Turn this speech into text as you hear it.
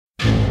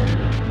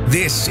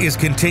This is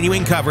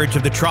continuing coverage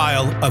of the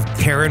trial of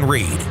Karen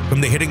Reed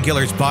from the Hidden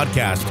Killers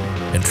podcast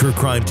and True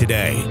Crime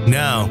Today.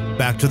 Now,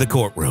 back to the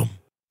courtroom.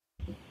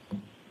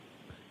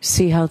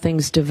 See how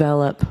things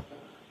develop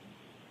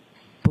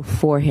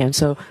beforehand.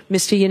 So,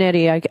 Mr.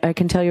 Yannetti, I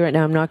can tell you right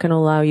now, I'm not going to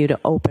allow you to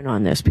open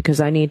on this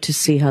because I need to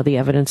see how the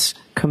evidence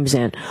comes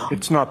in.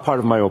 It's not part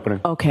of my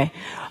opening. Okay.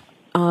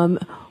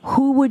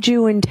 Who would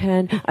you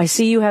intend? I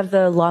see you have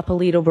the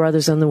Lapalito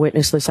brothers on the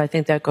witness list. I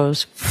think that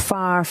goes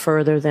far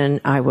further than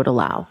I would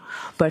allow.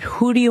 But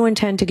who do you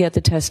intend to get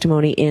the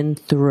testimony in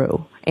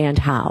through, and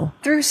how?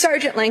 Through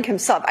Sergeant Lang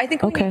himself. I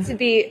think we need to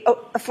be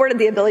afforded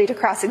the ability to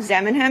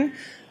cross-examine him.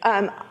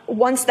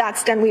 Once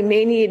that's done, we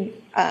may need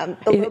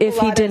if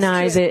he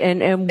denies it,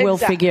 and we'll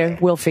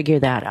figure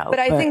that out. But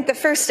I think the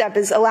first step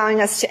is allowing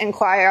us to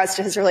inquire as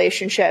to his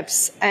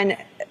relationships and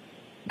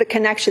the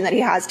connection that he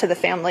has to the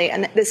family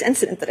and this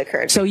incident that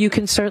occurred. So you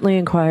can certainly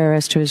inquire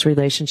as to his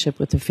relationship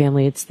with the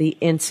family. It's the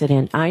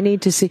incident. I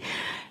need to see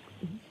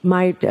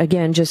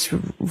again, just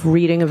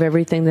reading of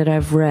everything that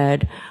I've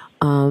read,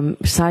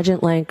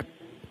 Sergeant Lang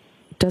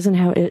doesn't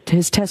have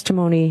his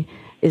testimony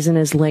isn't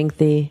as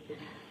lengthy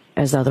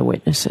as other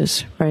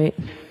witnesses, right?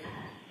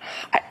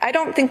 I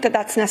don't think that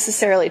that's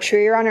necessarily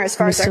true, Your Honor, as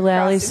far as our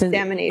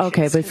cross-examination.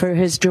 Okay, but for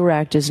his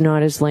direct is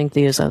not as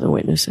lengthy as other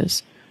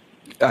witnesses.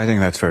 I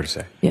think that's fair to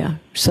say. Yeah.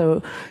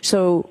 So,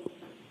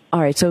 all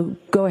right. So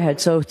go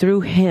ahead. So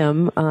through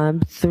him,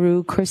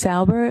 through Chris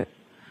Albert?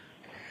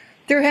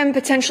 Through him,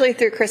 potentially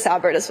through Chris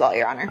Albert as well,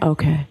 Your Honor.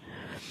 Okay.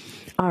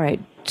 All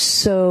right.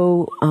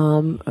 So,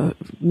 Mr.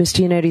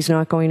 Yannetti's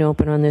not going to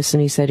open on this,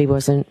 and he said he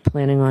wasn't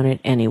planning on it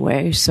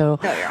anyway. So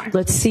no, Your Honor.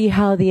 Let's see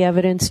how the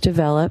evidence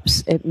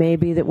develops. It may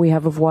be that we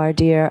have a voir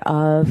dire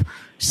of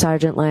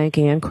Sergeant Lang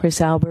and Chris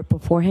Albert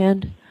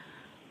beforehand.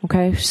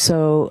 Okay.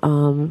 So,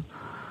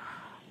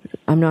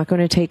 I'm not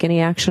going to take any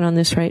action on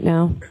this right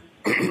now.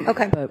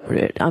 Okay.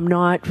 But I'm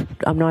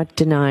not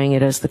denying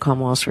it as the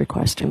Commonwealth's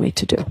requesting me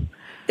to do.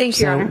 Thank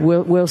you, Your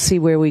Honor. We'll see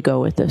where we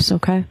go with this,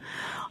 okay?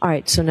 All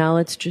right, so now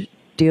let's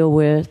deal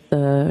with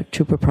the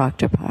Trooper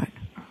Proctor part.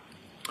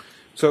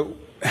 So,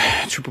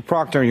 Trooper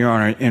Proctor, Your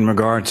Honor, in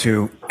regard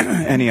to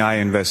NEI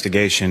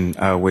investigation,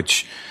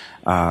 which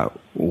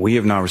we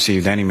have not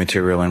received any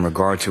material in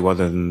regard to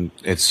other than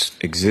its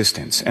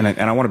existence. And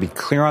I want to be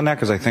clear on that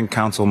because I think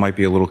counsel might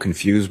be a little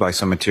confused by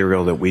some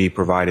material that we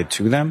provided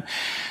to them.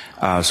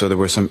 So there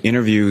were some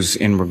interviews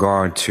in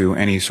regard to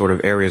any sort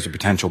of areas of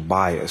potential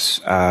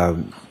bias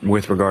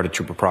with regard to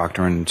Trooper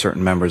Proctor and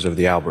certain members of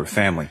the Albert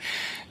family.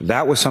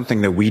 That was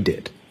something that we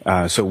did.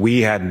 So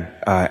we had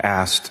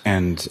asked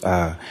and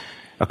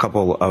a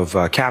couple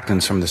of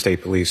captains from the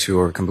state police who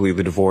are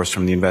completely divorced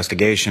from the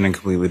investigation and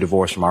completely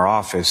divorced from our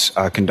office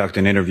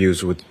conducting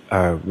interviews with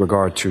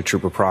regard to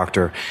Trooper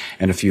Proctor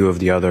and a few of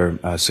the other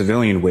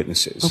civilian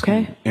witnesses.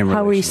 Okay.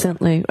 How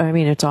recently? I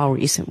mean, it's all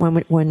recent.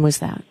 When was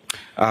that?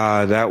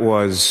 That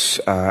was,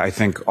 I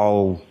think,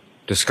 all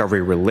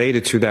discovery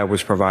related to that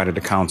was provided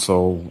to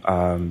counsel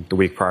the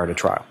week prior to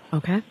trial.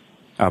 Okay.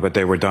 But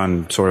they were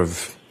done sort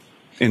of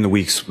in the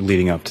weeks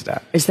leading up to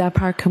that. Is that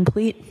part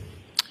complete?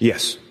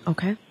 Yes.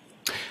 Okay.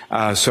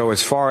 So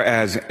as far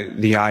as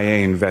the IA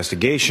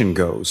investigation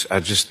goes,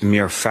 just the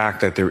mere fact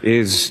that there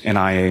is an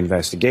IA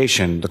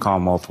investigation, the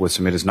Commonwealth would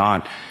submit is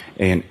not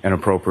an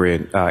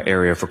appropriate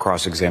area for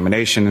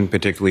cross-examination, and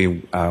particularly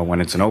when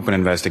it's an open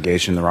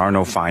investigation, there are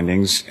no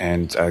findings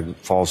and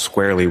falls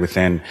squarely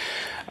within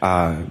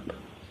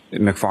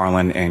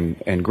McFarland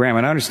and Graham.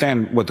 And I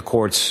understand what the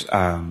court's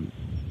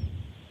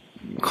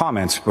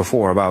comments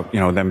before about,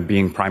 them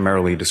being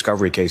primarily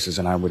discovery cases,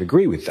 and I would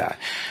agree with that.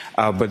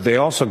 But they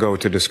also go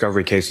to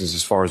discovery cases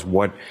as far as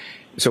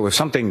so if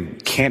something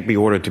can't be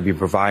ordered to be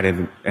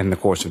provided in the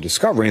course of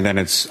discovery, then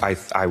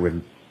I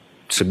would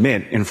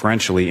submit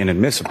inferentially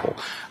inadmissible.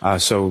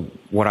 So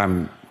what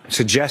I'm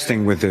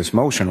suggesting with this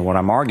motion, or what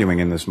I'm arguing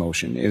in this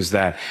motion, is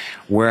that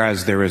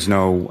whereas there is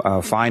no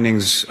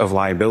findings of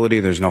liability,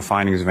 there's no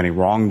findings of any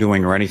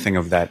wrongdoing or anything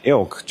of that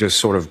ilk, just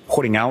sort of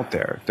putting out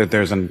there that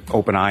there's an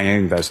open IA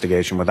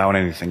investigation without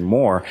anything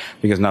more,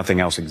 because nothing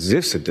else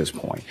exists at this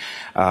point.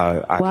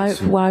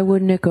 Why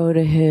wouldn't it go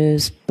to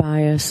his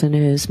bias and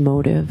his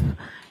motive?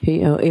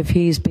 If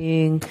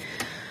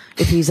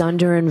he's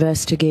under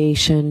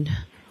investigation,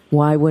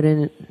 why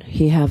wouldn't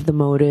he have the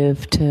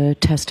motive to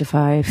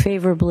testify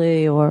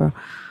favorably, or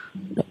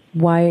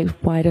why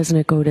doesn't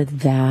it go to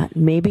that?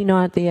 Maybe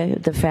not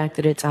the fact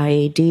that it's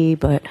IAD,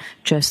 but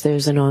just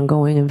there's an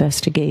ongoing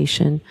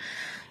investigation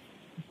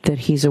that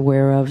he's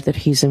aware of, that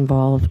he's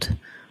involved.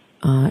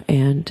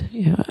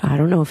 And I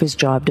don't know if his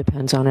job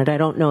depends on it. I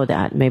don't know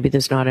that. Maybe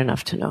there's not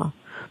enough to know.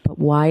 But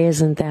why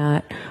isn't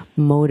that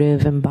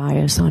motive and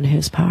bias on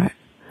his part?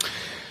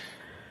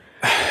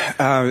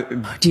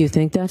 Do you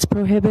think that's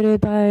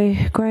prohibited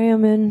by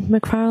Graham and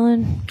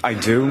McFarland? I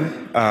do,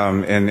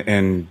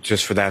 and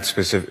just for that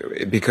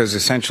specific, because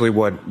essentially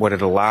what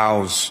it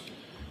allows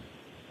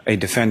a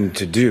defendant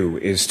to do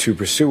is to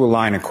pursue a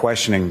line of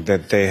questioning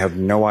that they have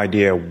no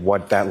idea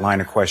what that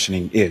line of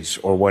questioning is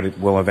or what it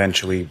will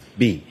eventually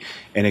be.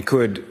 And it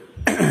could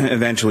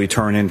eventually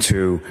turn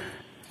into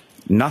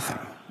nothing.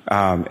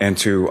 And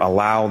to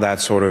allow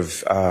that sort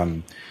of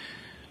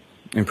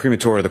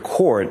imprimatur of the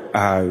court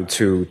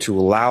to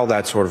allow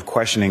that sort of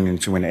questioning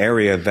into an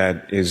area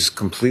that is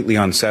completely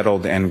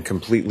unsettled and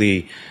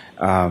completely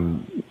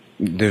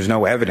there's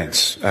no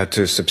evidence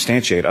to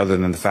substantiate other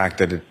than the fact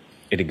that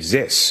it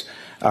exists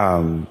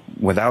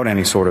without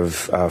any sort of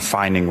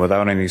finding,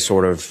 without any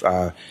sort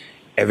of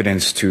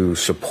evidence to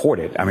support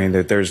it. I mean,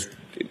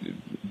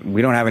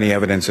 we don't have any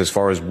evidence as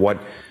far as what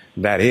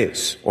that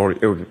is or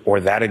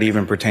that it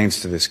even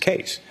pertains to this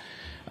case.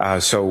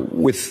 So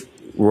with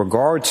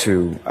regard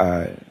to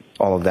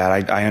all of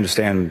that, I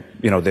understand,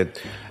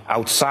 that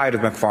outside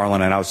of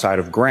McFarland and outside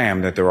of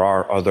Graham, that there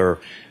are other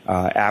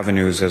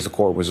avenues, as the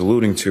court was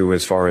alluding to,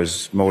 as far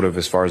as motive,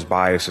 as far as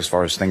bias, as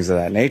far as things of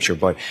that nature.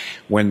 But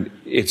when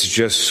it's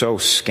just so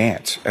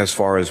scant as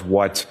far as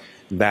what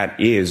that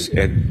is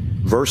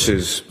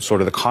versus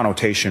sort of the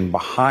connotation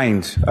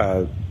behind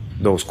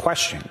those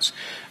questions,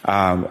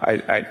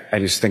 I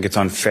just think it's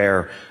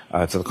unfair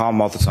to the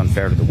Commonwealth. It's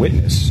unfair to the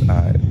witness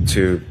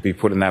to be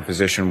put in that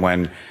position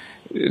when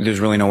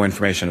there's really no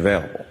information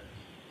available.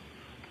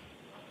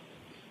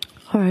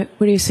 All right.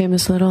 What do you say,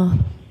 Ms. Little?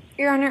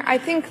 Your Honor, I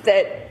think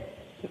that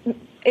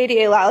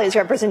ADA Lally's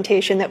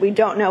representation that we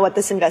don't know what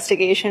this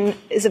investigation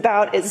is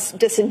about is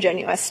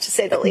disingenuous, to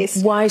say the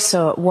least. Why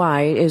so?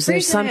 Why? Is there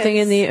something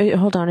in the,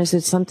 hold on, is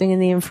it something in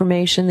the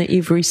information that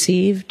you've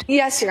received?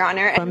 Yes, Your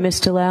Honor. From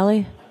Mr.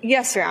 Lally?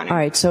 Yes, Your Honor. All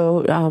right.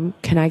 So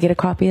can I get a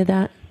copy of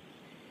that?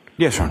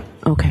 Yes, Your Honor.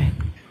 Okay.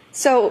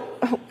 So,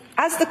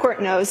 as the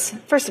court knows,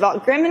 first of all,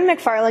 Graham and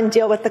McFarland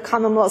deal with the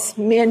Commonwealth's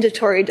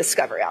mandatory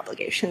discovery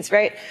obligations,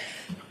 right?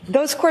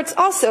 Those courts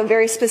also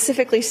very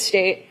specifically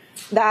state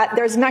that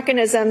there's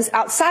mechanisms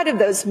outside of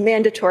those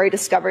mandatory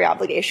discovery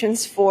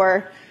obligations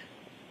for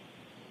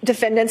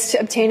defendants to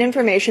obtain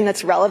information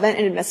that's relevant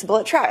and admissible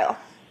at trial.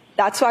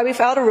 That's why we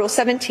filed a Rule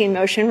 17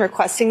 motion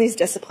requesting these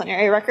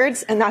disciplinary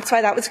records, and that's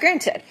why that was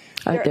granted.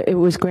 It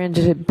was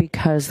granted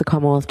because the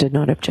Commonwealth did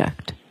not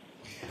object.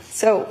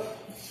 So,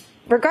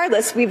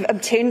 regardless, we've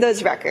obtained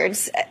those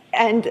records,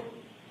 and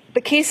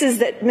the cases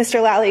that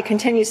Mr. Lally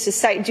continues to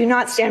cite do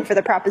not stand for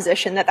the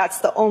proposition that that's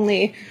the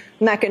only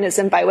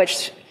mechanism by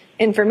which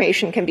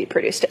information can be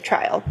produced at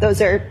trial.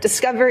 Those are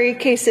discovery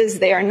cases.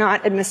 They are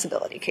not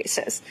admissibility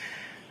cases.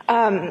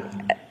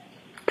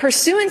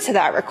 Pursuant to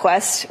that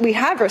request, we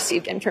have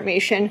received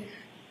information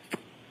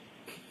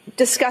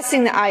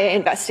discussing the IA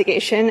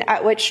investigation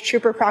at which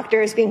Trooper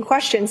Proctor is being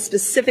questioned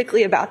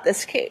specifically about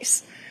this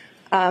case.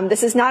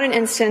 This is not an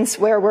instance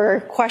where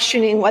we're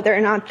questioning whether or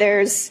not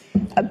there's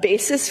a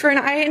basis for an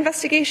IA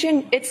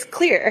investigation. It's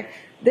clear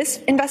this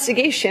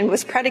investigation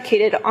was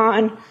predicated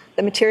on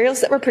the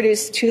materials that were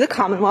produced to the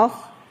Commonwealth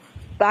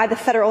by the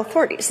federal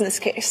authorities in this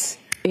case.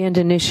 And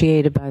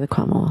initiated by the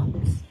Commonwealth.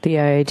 The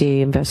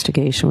IID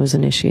investigation was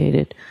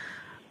initiated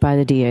by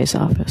the DA's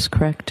office,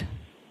 correct?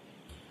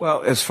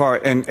 Well, as far,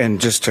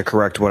 and just to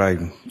correct what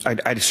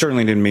I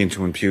certainly didn't mean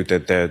to impute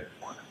that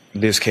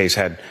this case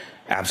had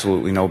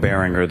absolutely no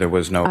bearing or there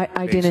was no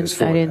I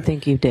didn't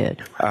think you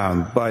did.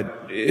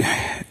 But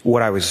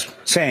what I was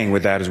saying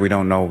with that is we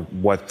don't know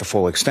what the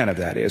full extent of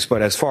that is.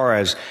 But as far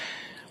as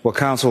what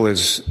counsel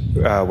is,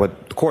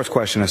 what the court's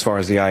question as far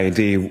as the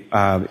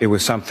IAD, it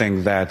was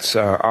something that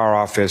our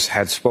office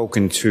had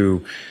spoken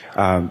to.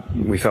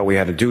 We felt we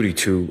had a duty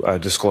to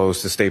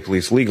disclose to State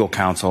Police Legal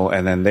Counsel,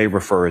 and then they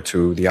refer it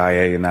to the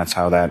IA, and that's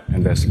how that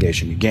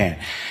investigation began.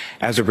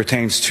 As it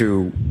pertains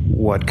to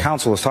what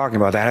counsel is talking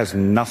about, that has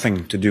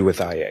nothing to do with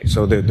IA.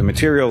 So the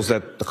materials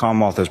that the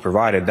Commonwealth has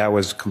provided, that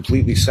was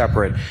completely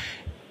separate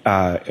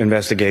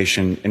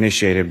investigation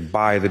initiated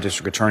by the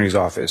District Attorney's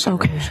Office.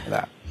 Okay. For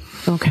that.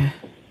 Okay.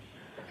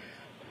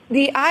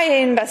 The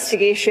IA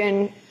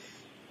investigation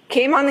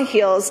came on the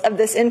heels of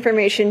this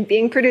information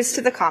being produced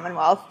to the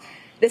Commonwealth.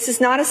 This is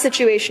not a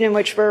situation in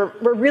which we're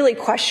really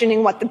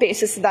questioning what the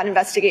basis of that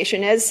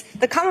investigation is.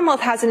 The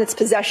Commonwealth has in its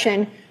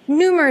possession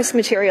numerous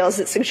materials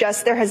that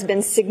suggest there has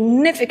been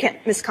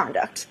significant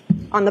misconduct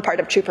on the part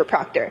of Trooper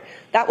Proctor.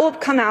 That will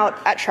come out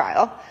at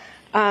trial.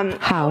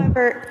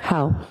 However,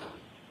 How?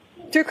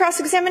 Through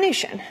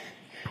cross-examination.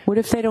 What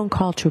if they don't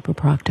call Trooper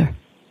Proctor?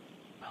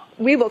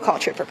 We will call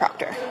Trooper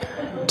Proctor.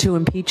 To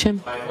impeach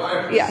him?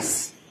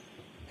 Yes.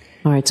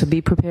 All right, so be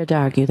prepared to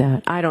argue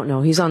that. I don't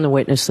know. He's on the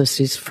witness list.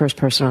 He's the first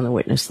person on the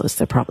witness list.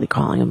 They're probably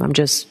calling him. I'm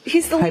just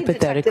He's the lead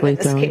hypothetically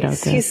detective in throwing it out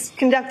this there. case. He's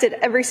conducted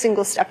every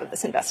single step of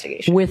this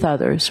investigation. With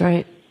others,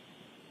 right?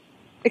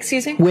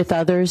 Excuse me? With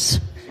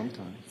others?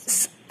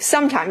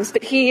 Sometimes,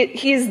 but he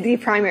is the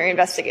primary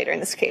investigator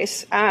in this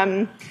case.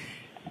 And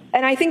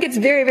I think it's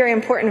very, very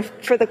important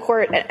for the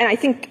court, and I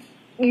think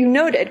you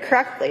noted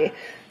correctly,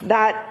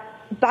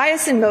 that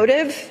bias and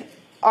motive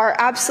are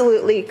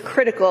absolutely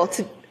critical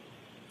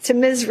to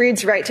Ms.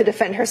 Reed's right to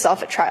defend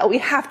herself at trial. We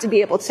have to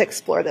be able to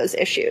explore those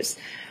issues.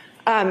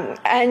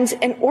 And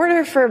in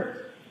order for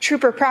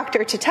Trooper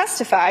Proctor to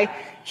testify,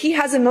 he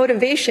has a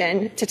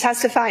motivation to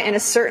testify in a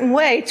certain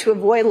way to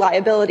avoid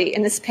liability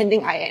in this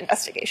pending IA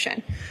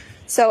investigation.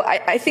 So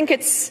I think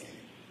it's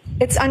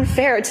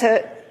unfair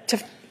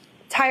to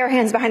tie our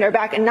hands behind our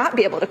back and not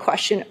be able to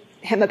question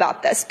him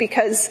about this,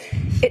 because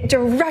it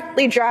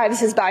directly drives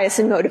his bias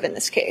and motive in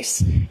this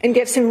case and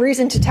gives him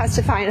reason to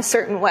testify in a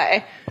certain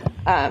way,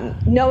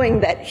 knowing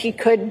that he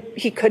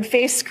could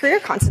face career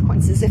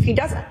consequences if he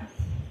doesn't.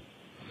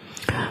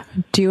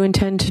 Do you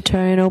intend to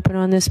try and open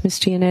on this, Ms.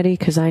 Giannetti?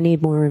 Because I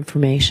need more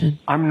information.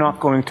 I'm not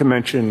going to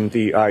mention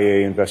the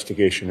IA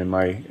investigation in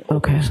my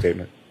opening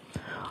statement.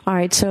 All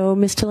right. So,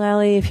 Mr.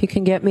 Lally, if you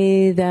can get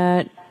me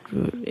that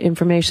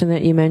information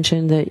that you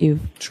mentioned that you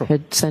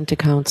had sent to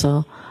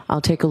counsel,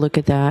 I'll take a look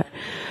at that.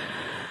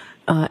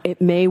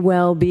 It may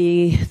well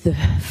be the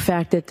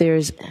fact that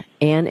there's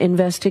an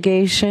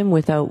investigation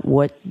without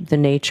what the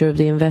nature of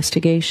the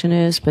investigation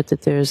is, but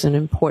that there's an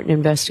important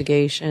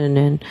investigation,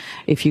 and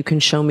if you can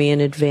show me in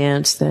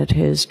advance that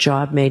his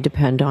job may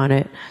depend on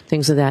it,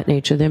 things of that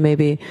nature, there may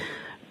be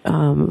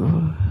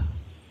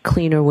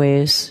cleaner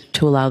ways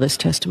to allow this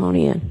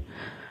testimony in.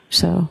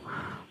 So,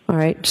 all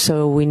right,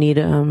 so we need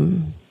a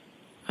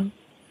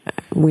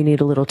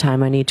little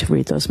time. I need to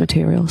read those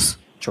materials.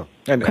 Sure.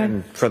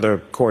 And for the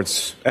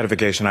court's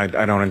edification, I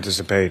don't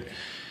anticipate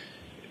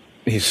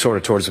he's sort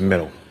of towards the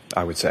middle,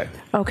 I would say.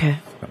 Okay.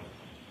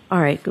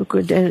 All right,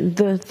 good. And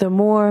the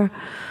more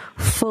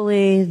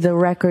fully the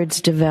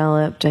record's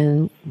developed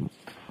and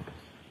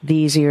the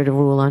easier to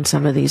rule on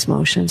some of these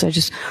motions. I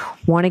just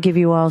want to give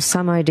you all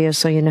some idea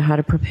so you know how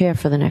to prepare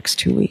for the next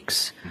 2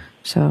 weeks.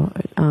 So,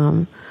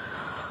 all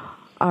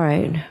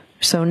right.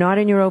 So not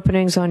in your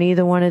openings on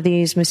either one of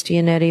these, Ms.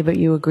 Giannetti, but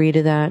you agree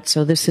to that.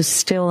 So this is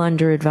still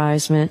under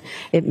advisement.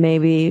 It may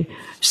be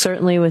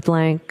certainly with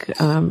Lank,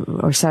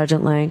 or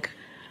Sergeant Lank,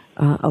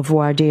 of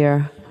voir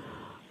dire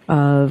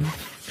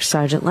of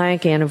Sergeant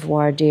Lank and of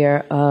voir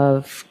dire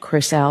of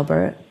Chris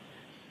Albert.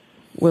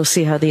 We'll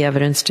see how the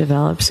evidence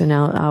develops, and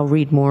I'll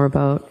read more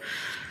about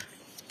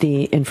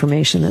the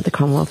information that the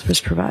Commonwealth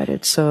was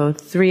provided. So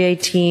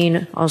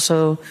 318,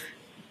 also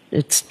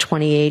it's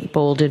 28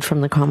 bolded from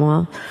the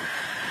Commonwealth.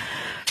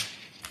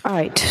 All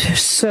right,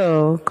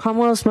 so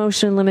Commonwealth's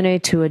motion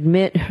eliminate to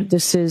admit,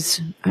 this is,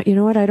 you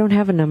know what, I don't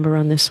have a number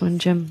on this one,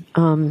 Jim.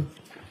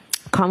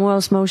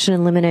 Commonwealth's motion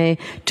eliminate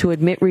to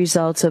admit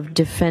results of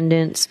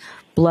defendant's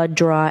blood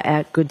draw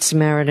at Good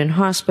Samaritan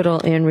Hospital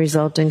and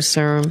resulting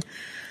serum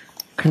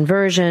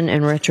conversion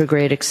and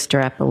retrograde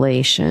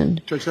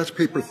extrapolation. Judge, that's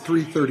paper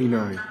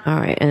 339. All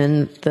right,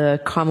 and the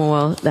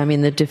Commonwealth, I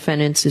mean the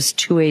defendant's is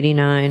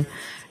 289.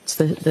 It's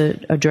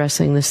the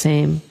addressing the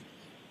same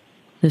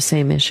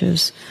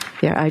issues.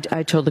 Yeah,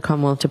 I told the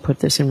Commonwealth to put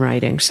this in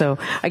writing. So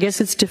I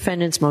guess it's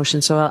defendant's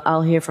motion. So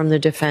I'll hear from the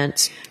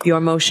defense. Your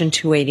motion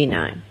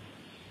 289.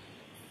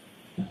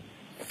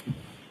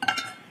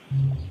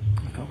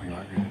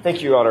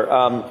 Thank you, Your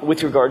Honor.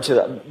 With regard to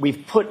that,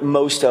 we've put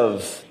most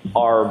of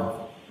our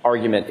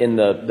argument in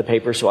the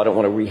paper, so I don't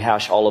want to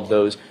rehash all of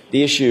those.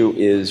 The issue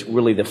is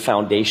really the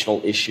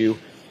foundational issue,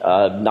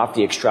 not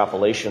the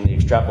extrapolation. The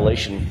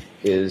extrapolation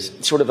is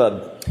sort of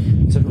a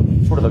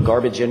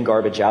garbage in,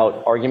 garbage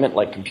out argument,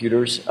 like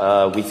computers.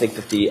 We think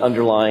that the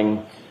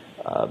underlying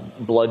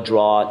blood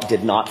draw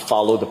did not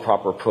follow the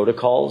proper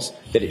protocols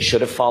that it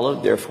should have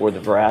followed. Therefore, the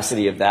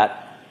veracity of that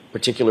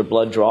particular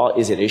blood draw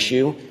is at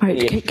issue. All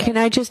right, can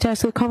I just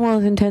ask, the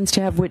Commonwealth intends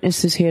to have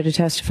witnesses here to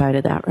testify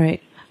to that,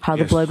 right? How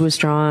the blood was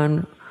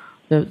drawn,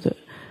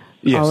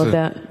 all of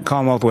that?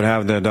 Commonwealth would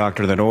have the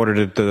doctor that ordered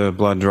it, the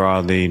blood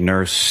draw, the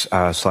nurse /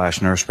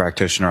 nurse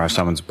practitioner. I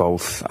summons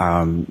both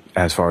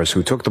as far as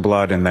who took the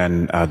blood, and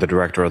then the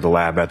director of the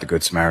lab at the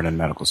Good Samaritan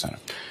Medical Center.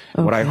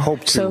 Okay. What I hope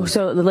to...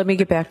 So let me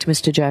get back to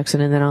Mr.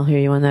 Jackson, and then I'll hear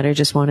you on that. I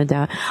just wanted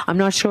that. I'm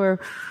not sure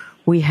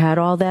we had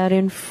all that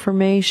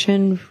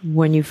information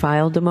when you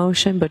filed the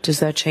motion, but does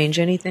that change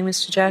anything,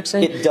 Mr.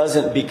 Jackson? It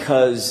doesn't,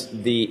 because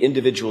the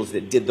individuals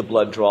that did the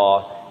blood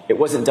draw, it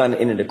wasn't done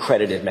in an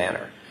accredited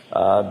manner.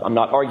 I'm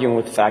not arguing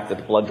with the fact that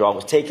the blood draw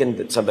was taken,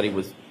 that somebody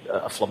with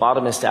a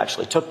phlebotomist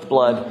actually took the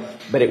blood,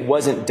 but it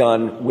wasn't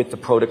done with the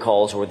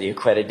protocols or the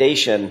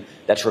accreditation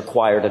that's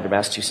required under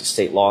Massachusetts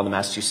state law and the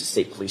Massachusetts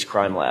State Police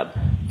Crime Lab.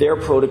 Their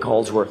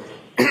protocols were,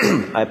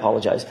 I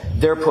apologize,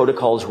 their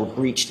protocols were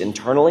breached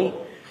internally,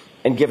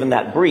 and given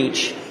that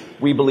breach,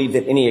 we believe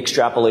that any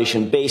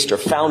extrapolation based or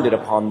founded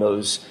upon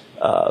those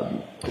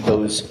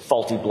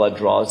faulty blood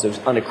draws, those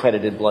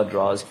unaccredited blood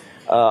draws,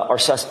 are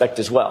suspect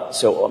as well.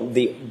 So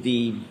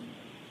the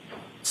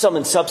sum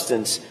and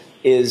substance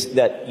is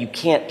that you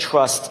can't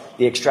trust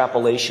the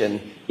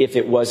extrapolation if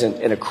it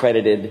wasn't an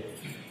accredited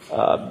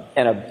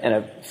and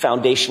a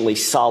foundationally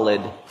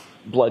solid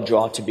blood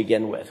draw to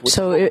begin with.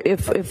 So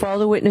if all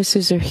the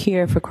witnesses are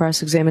here for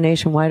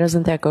cross-examination, why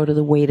doesn't that go to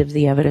the weight of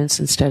the evidence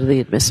instead of the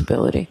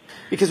admissibility?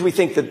 Because we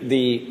think that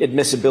the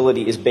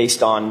admissibility is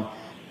based on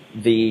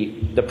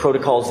the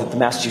protocols that the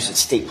Massachusetts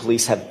State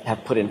Police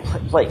have put in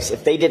place.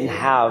 If they didn't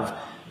have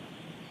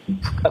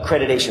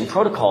accreditation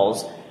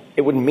protocols,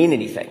 it wouldn't mean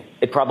anything.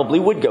 It probably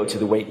would go to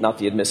the weight, not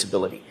the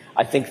admissibility.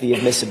 I think the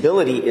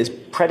admissibility is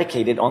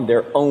predicated on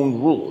their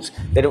own rules.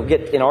 They don't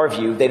get, in our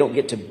view, they don't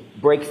get to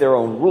break their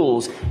own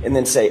rules and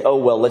then say, oh,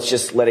 well, let's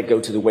just let it go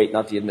to the weight,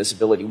 not the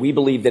admissibility. We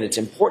believe that it's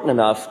important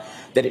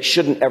enough that it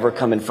shouldn't ever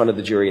come in front of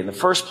the jury in the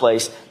first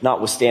place,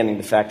 notwithstanding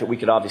the fact that we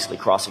could obviously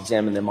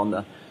cross-examine them on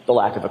the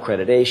lack of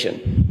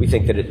accreditation. We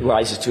think that it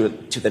rises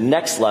to the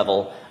next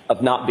level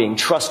of not being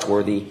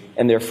trustworthy,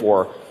 and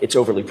therefore it's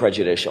overly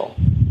prejudicial.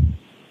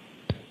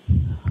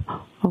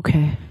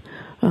 Okay.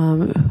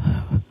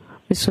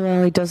 Mr.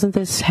 Lally, doesn't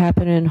this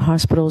happen in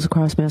hospitals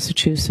across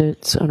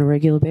Massachusetts on a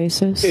regular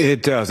basis?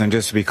 It does, and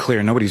just to be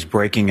clear, nobody's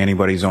breaking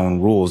anybody's own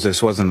rules.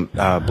 This wasn't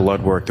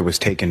blood work that was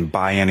taken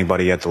by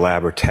anybody at the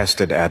lab or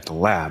tested at the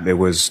lab. It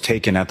was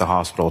taken at the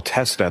hospital,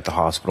 tested at the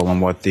hospital,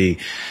 and what the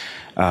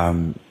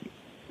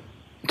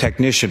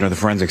technician or the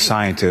forensic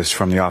scientist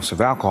from the Office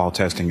of Alcohol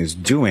Testing is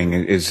doing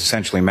is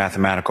essentially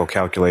mathematical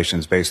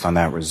calculations based on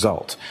that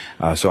result.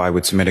 So I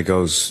would submit it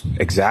goes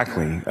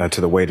exactly to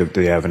the weight of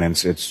the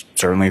evidence. It's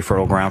certainly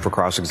fertile ground for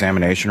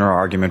cross-examination or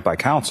argument by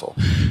counsel.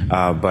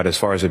 But as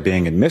far as it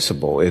being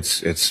admissible,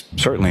 it's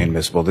certainly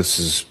admissible. This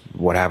is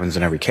what happens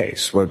in every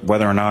case.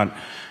 Whether or not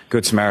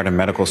Good Samaritan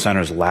Medical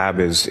Center's lab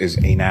is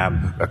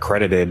ANAB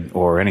accredited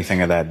or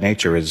anything of that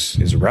nature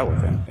is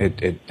irrelevant.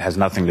 It has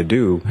nothing to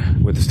do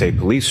with the state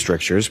police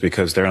strictures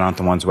because they're not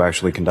the ones who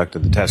actually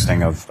conducted the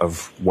testing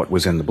of what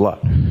was in the blood.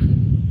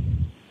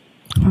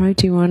 All right,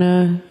 do you want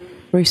to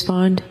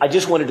respond? I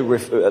just wanted to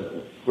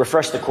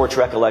refresh the court's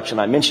recollection.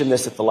 I mentioned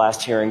this at the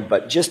last hearing,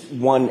 but just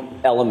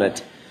one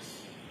element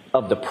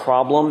of the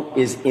problem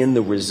is in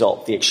the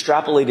result. The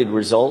extrapolated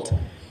result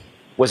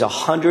was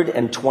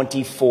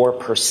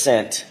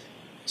 124%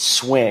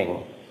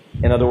 swing.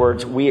 In other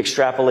words, we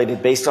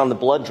extrapolated based on the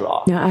blood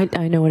draw. Yeah,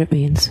 I know what it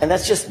means. And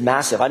that's just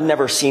massive. I've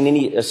never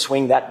seen a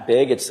swing that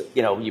big. It's,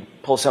 you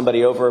pull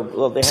somebody over.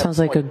 Well, they sounds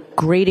like a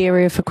great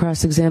area for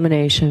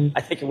cross-examination.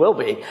 I think it will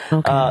be.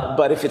 Okay.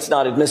 But if it's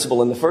not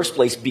admissible in the first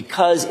place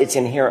because it's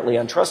inherently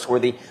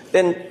untrustworthy,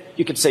 then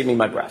you could save me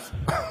my breath.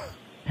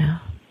 Yeah.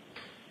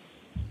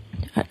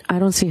 I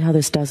don't see how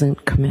this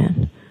doesn't come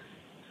in.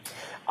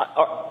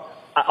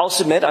 I'll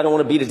submit, I don't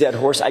want to beat a dead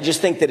horse. I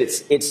just think that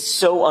it's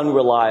so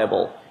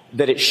unreliable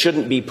that it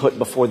shouldn't be put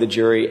before the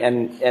jury.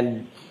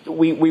 And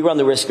we run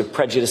the risk of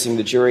prejudicing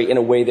the jury in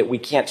a way that we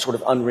can't sort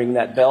of unring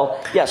that bell.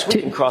 Yes,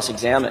 we can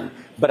cross-examine,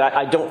 but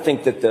I don't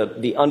think that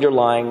the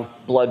underlying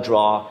blood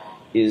draw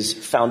is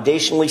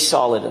foundationally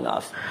solid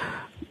enough.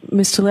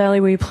 Mr.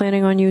 Lally, were you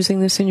planning on using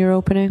this in your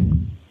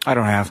opening? I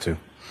don't have to.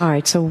 All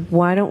right, so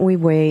why don't we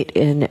wait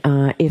and,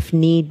 if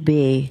need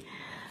be,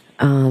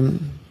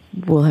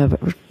 we'll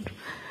have...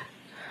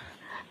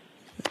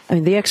 I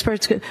mean, the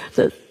experts,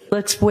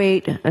 let's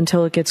wait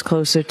until it gets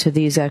closer to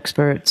these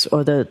experts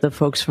or the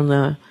folks from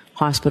the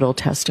hospital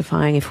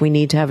testifying. If we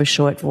need to have a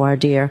short voir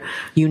dire,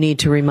 you need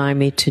to remind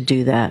me to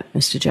do that,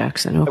 Mr.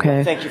 Jackson,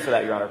 okay? Thank you for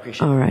that, Your Honor. I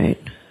appreciate it. All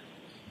right.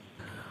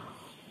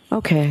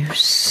 Okay,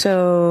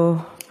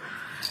 so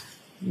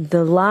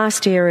the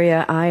last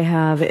area I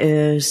have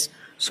is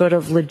sort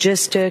of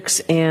logistics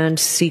and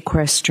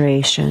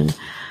sequestration.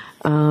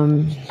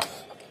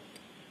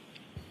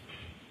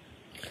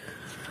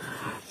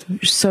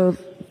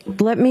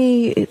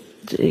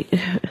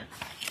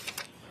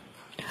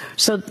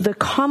 So the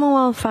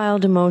Commonwealth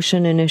filed a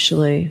motion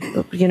initially.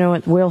 You know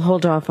what? We'll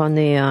hold off on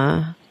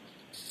the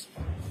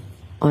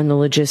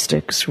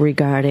logistics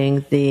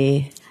regarding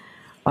the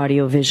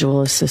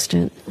audiovisual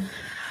assistant.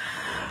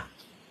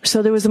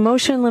 So there was a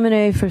motion in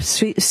limine for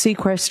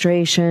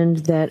sequestration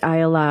that I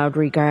allowed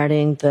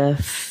regarding the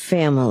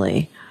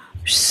family.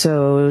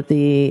 So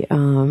the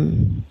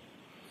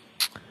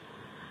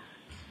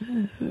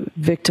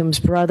victim's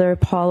brother,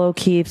 Paul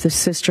O'Keefe, the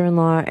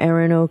sister-in-law,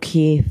 Erin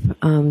O'Keefe,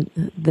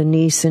 the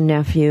niece and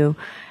nephew,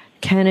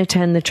 can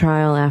attend the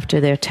trial after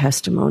their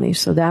testimony.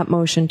 So that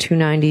motion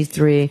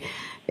 293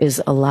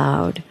 is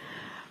allowed.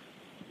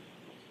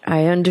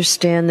 I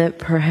understand that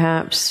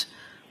perhaps,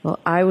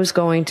 I was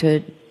going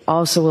to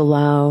also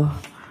allow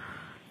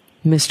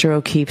Mr.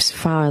 O'Keefe's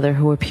father,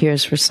 who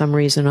appears for some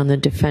reason on the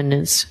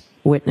defendant's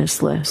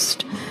witness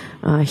list.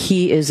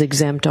 He is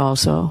exempt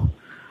also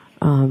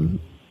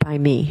by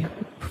me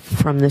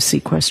from the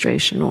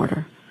sequestration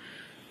order.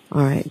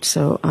 All right,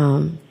 so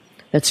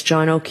that's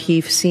John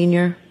O'Keefe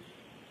Sr.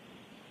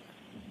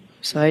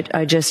 So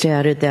I just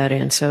added that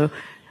in. So,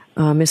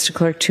 Mr.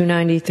 Clerk,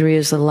 293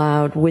 is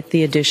allowed with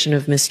the addition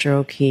of Mr.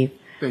 O'Keefe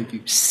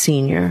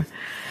Sr.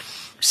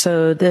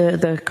 So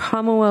the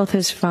Commonwealth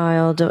has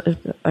filed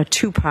a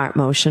two-part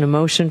motion, a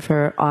motion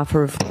for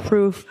offer of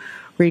proof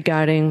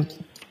regarding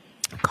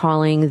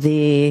calling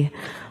the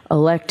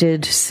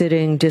elected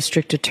sitting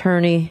district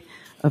attorney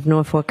of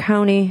Norfolk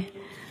County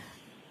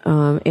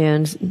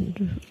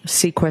and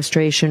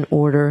sequestration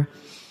order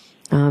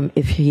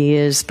if he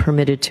is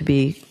permitted to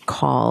be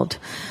called.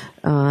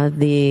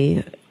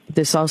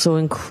 This also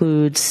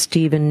includes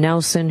Stephen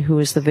Nelson, who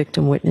is the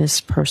victim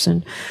witness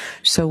person.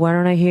 So why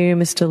don't I hear you,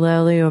 Mr.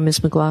 Lally or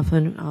Ms.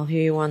 McLaughlin? I'll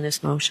hear you on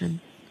this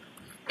motion.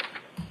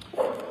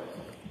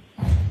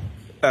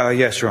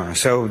 Yes, Your Honor.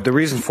 So the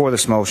reason for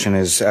this motion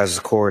is, as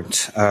the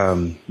court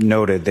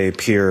noted, they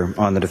appear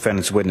on the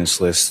defendant's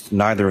witness list.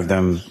 Neither of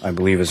them, I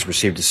believe, has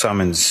received a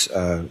summons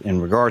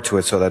in regard to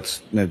it, so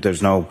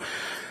there's no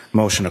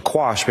motion to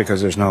quash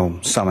because there's no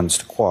summons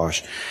to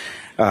quash.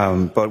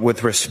 But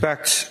with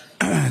respect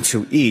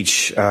to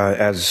each,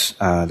 as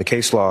the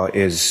case law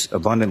is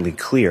abundantly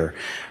clear,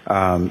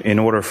 in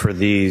order for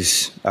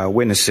these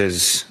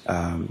witnesses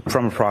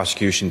from a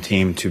prosecution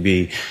team to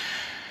be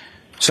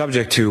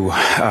subject to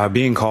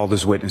being called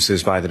as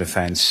witnesses by the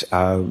defense,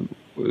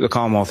 the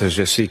Commonwealth is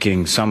just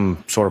seeking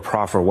some sort of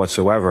proffer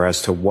whatsoever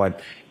as to what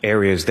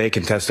areas they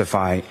can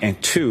testify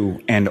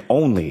and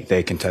only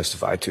they can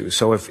testify to.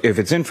 So if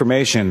it's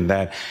information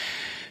that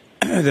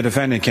the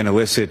defendant can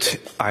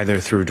elicit either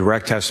through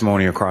direct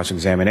testimony or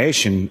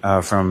cross-examination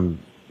from,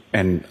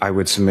 and I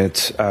would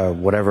submit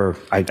whatever,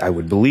 I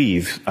would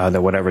believe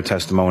that whatever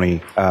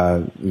testimony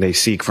they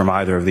seek from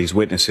either of these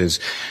witnesses,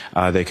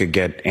 they could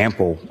get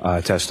ample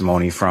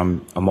testimony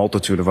from a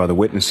multitude of other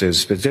witnesses.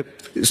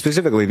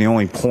 Specifically, the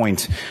only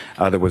point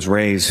that was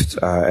raised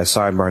as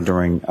sidebar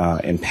during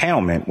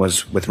impanelment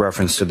was with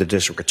reference to the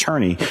district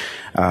attorney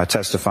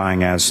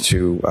testifying as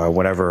to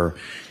whatever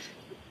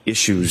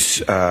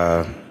issues,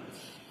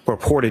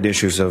 purported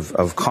issues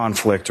of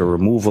conflict or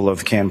removal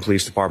of Canton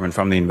Police Department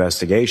from the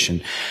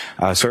investigation.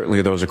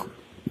 Certainly those are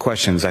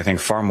questions, I think,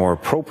 far more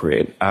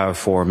appropriate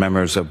for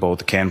members of both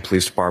the Canton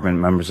Police Department,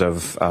 members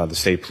of the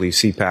State Police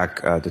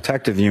CPAC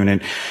Detective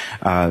Unit.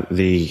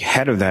 The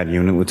head of that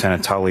unit,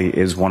 Lieutenant Tully,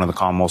 is one of the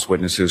Commonwealth's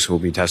witnesses who will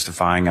be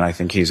testifying, and I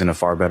think he's in a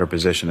far better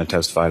position to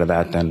testify to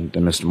that than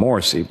Mr.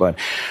 Morrissey. But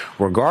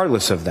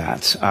regardless of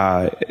that,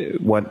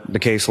 what the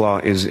case law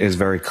is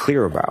very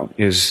clear about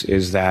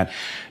is that,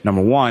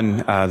 number one,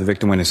 the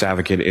victim witness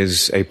advocate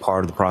is a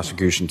part of the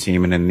prosecution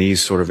team, and in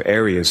these sort of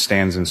areas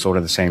stands in sort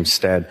of the same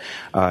stead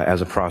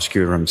as a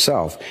prosecutor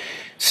himself.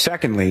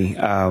 Secondly,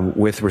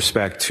 with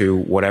respect to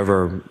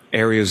whatever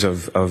areas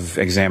of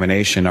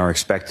examination are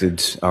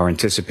expected or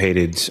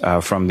anticipated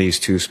from these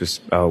two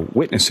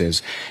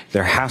witnesses,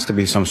 there has to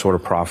be some sort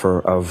of proffer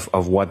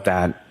of what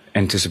that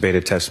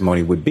anticipated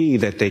testimony would be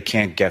that they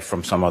can't get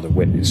from some other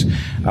witness.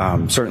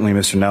 Certainly,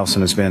 Mr.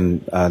 Nelson has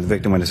been the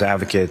victim witness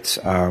advocate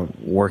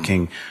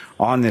working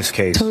on this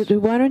case. So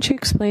why don't you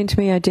explain to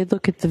me, I did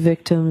look at the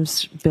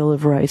victim's Bill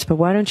of Rights, but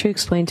why don't you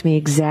explain to me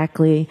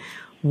exactly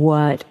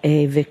what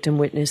a victim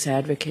witness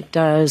advocate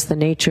does, the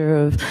nature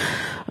of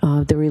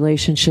the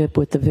relationship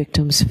with the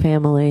victim's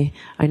family.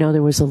 I know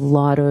there was a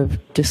lot of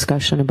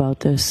discussion about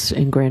this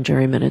in grand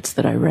jury minutes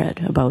that I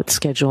read about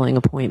scheduling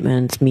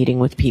appointments, meeting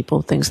with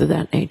people, things of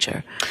that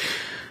nature.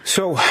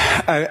 So,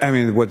 I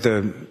mean, what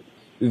to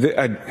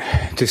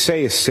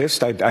say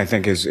assist, I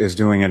think is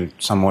doing it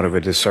somewhat of a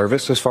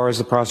disservice as far as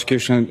the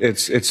prosecution.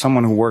 It's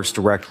someone who works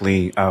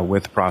directly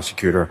with the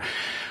prosecutor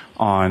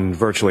on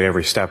virtually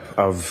every step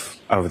of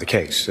the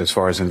case, as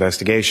far as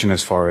investigation,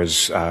 as far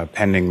as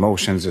pending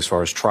motions, as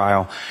far as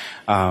trial.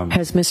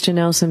 Has Mr.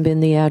 Nelson been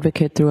the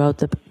advocate throughout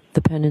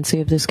the pendency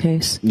of this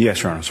case?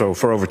 Yes, Your Honor. So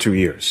for over 2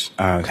 years,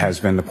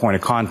 has been the point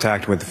of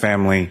contact with the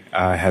family,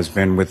 has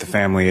been with the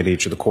family at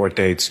each of the court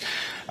dates,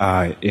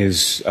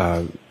 is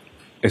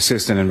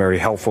assistant and very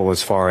helpful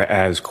as far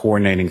as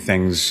coordinating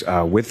things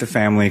with the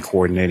family,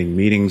 coordinating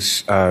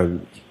meetings,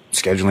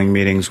 scheduling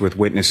meetings with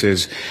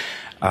witnesses,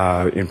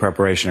 in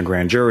preparation of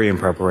grand jury, in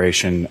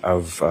preparation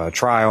of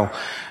trial,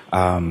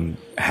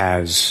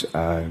 has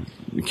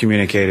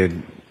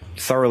communicated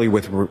thoroughly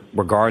with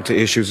regard to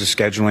issues of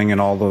scheduling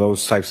and all of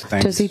those types of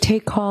things. Does he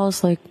take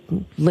calls like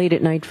late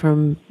at night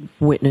from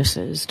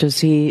witnesses? Does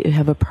he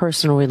have a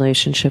personal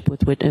relationship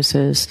with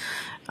witnesses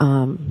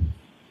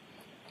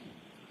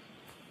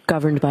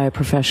governed by a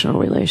professional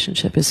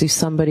relationship? Is he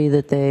somebody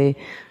that they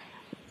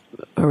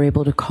are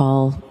able to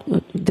call?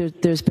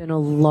 There's been a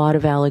lot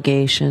of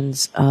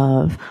allegations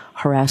of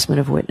harassment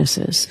of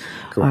witnesses.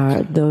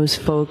 Correct. Are those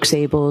folks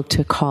able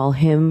to call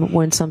him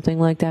when something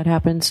like that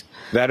happens?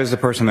 That is the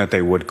person that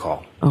they would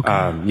call.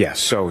 Okay. Yes.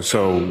 So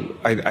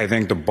I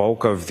think the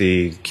bulk of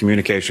the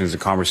communications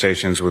and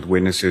conversations with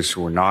witnesses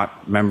who are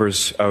not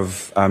members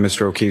of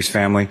Mr. O'Keefe's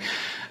family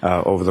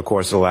over the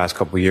course of the last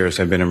couple of years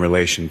have been in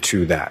relation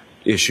to that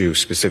issue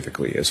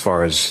specifically, as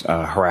far as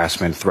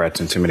harassment, threats,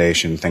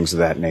 intimidation, things of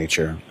that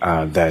nature,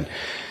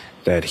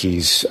 that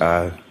he's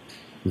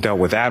dealt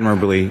with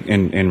admirably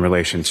in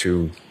relation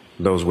to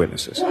those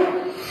witnesses.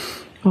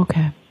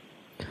 Okay.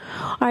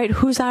 All right,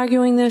 who's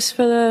arguing this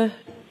for the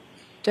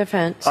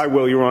defense? I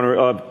will, Your Honor,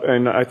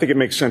 and I think it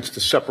makes sense to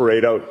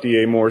separate out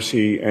D.A.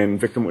 Morrissey and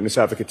victim witness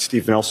advocate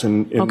Steve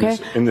Nelson in this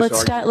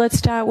argument. Let's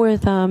start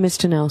with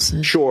Mr.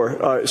 Nelson. Sure.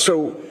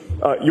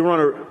 Your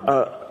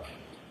Honor,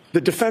 the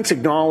defense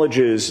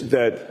acknowledges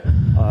that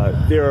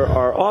there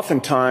are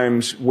often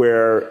times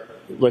where,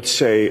 let's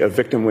say, a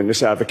victim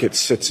witness advocate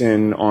sits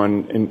in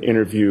on an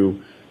interview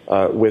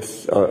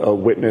with a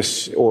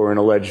witness or an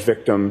alleged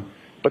victim,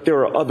 but there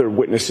are other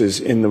witnesses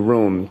in the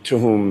room to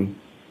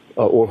whom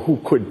or who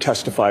could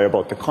testify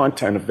about the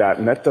content of that,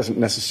 and that doesn't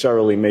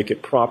necessarily make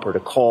it proper to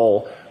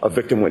call a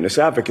victim witness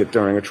advocate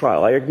during a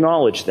trial. I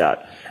acknowledge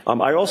that.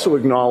 I also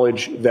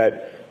acknowledge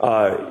that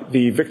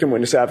the victim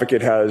witness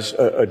advocate has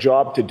a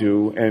job to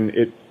do, and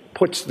it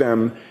puts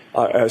them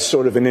as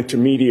sort of an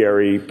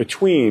intermediary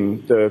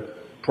between the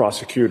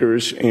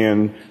prosecutors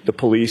and the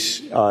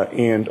police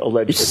and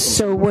alleged victims.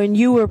 So when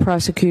you were a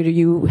prosecutor,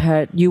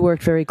 you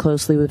worked very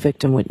closely with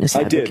victim witness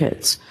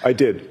advocates. I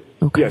did.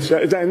 Okay. Yes,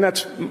 and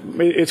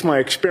it's my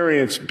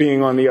experience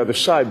being on the other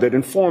side that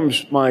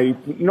informs my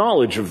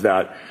knowledge of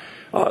that.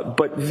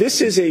 But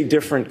this is a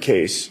different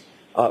case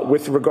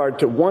with regard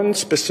to one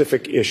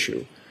specific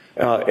issue,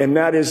 and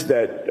that is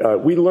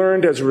that we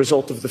learned as a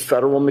result of the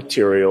federal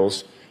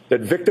materials that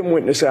victim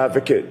witness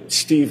advocate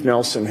Steve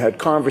Nelson had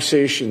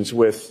conversations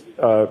with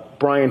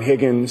Brian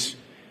Higgins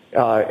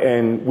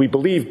and we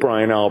believe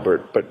Brian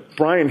Albert, but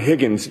Brian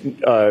Higgins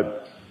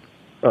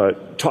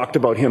talked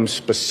about him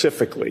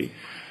specifically.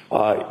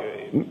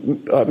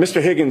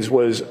 Mr. Higgins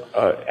was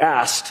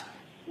asked,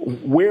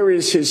 where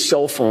is his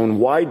cell phone?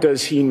 Why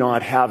does he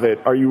not have it?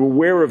 Are you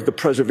aware of the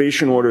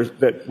preservation order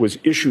that was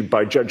issued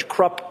by Judge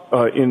Krupp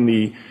in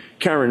the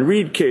Karen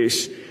Reed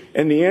case?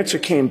 And the answer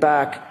came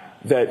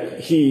back that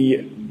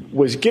he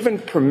was given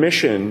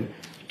permission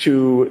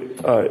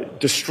to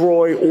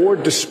destroy or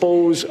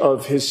dispose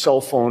of his cell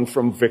phone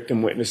from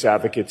victim witness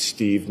advocate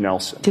Steve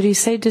Nelson. Did he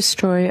say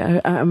destroy?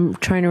 I'm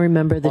trying to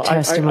remember the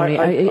testimony.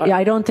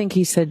 I don't think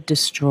he said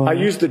destroy. I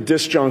used the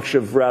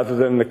disjunctive rather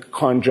than the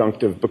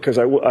conjunctive because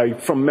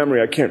from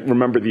memory I can't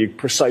remember the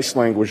precise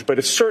language, but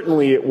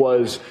it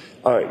was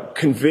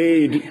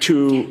conveyed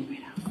to.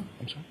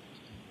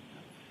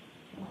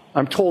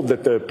 I'm told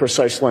that the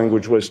precise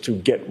language was to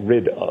get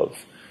rid of.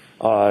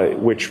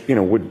 Which,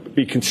 would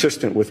be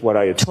consistent with what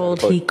I had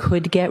told said. He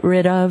could get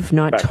rid of,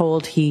 not right.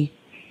 Told he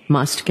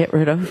must get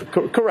rid of?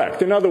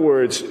 Correct. In other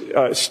words,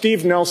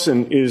 Steve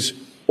Nelson is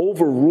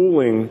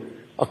overruling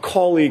a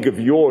colleague of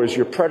yours,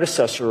 your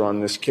predecessor on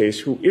this case,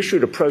 who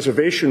issued a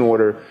preservation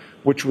order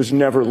which was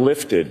never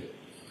lifted.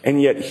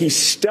 And yet he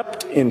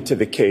stepped into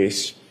the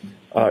case,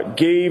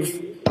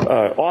 gave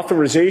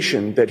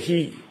authorization that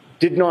he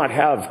did not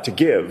have to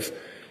give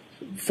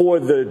for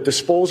the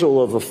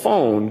disposal of a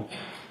phone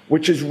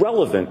which is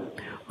relevant.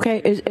 Okay,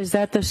 is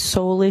that the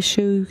sole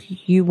issue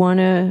you want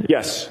to?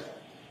 Yes.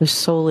 The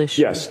sole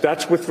issue? Yes,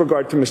 that's with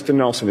regard to Mr.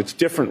 Nelson. It's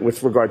different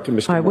with regard to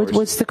Mr. All right, Morris.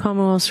 what's the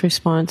Commonwealth's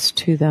response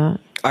to that?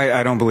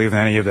 I don't believe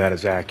any of that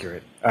is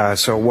accurate.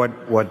 So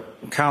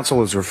what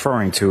counsel is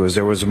referring to is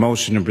there was a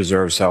motion to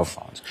preserve cell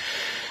phones.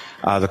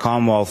 The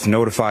Commonwealth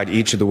notified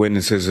each of the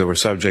witnesses that were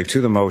subject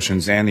to the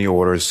motions and the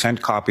orders,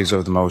 sent copies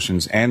of the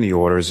motions and the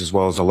orders, as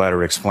well as a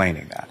letter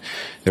explaining that.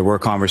 There were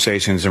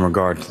conversations in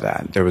regard to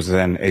that. There was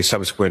then a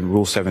subsequent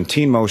Rule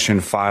 17 motion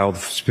filed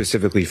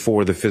specifically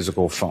for the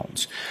physical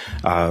phones.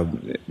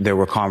 There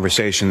were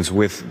conversations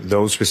with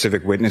those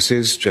specific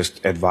witnesses,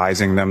 just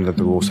advising them that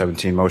the Rule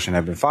 17 motion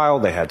had been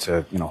filed. They had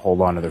to,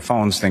 hold on to their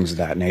phones, things of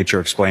that nature,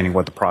 explaining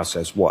what the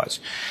process was.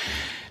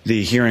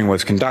 The hearing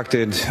was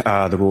conducted,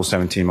 the Rule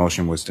 17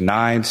 motion was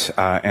denied,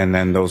 and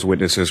then those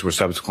witnesses were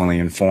subsequently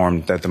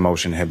informed that the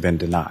motion had been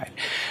denied.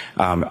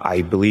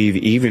 I believe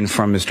even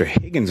from Mr.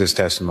 Higgins'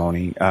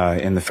 testimony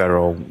in the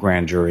federal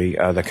grand jury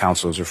that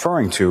counsel is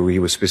referring to, he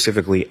was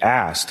specifically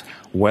asked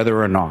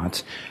whether or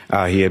not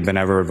he had been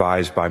ever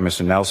advised by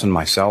Mr. Nelson,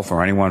 myself,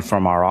 or anyone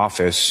from our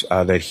office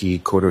that he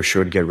could or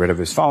should get rid of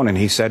his phone, and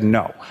he said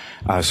no.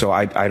 So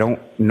I don't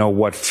know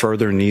what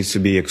further needs to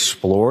be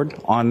explored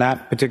on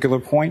that particular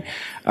point,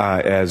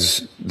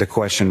 as the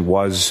question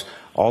was,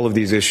 all of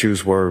these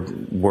issues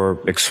were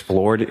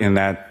explored in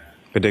that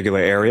particular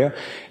area,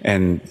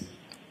 and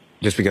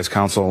just because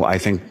counsel, I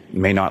think,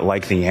 may not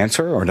like the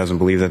answer or doesn't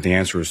believe that the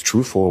answer is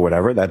truthful or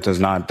whatever, that does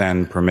not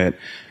then permit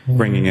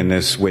bringing in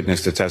this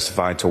witness to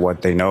testify to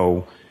what they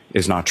know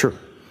is not true.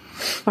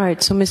 All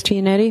right, so Ms.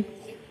 Giannetti?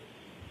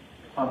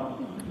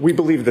 We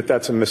believe that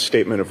that's a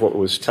misstatement of what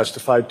was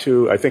testified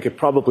to. I think it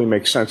probably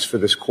makes sense for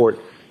this court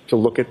to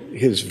look at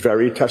his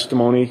very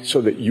testimony so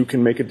that you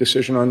can make a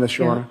decision on this,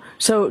 Your Honor.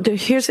 So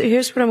here's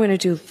what I'm going to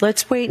do.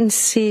 Let's wait and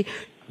see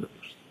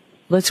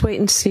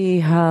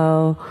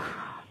how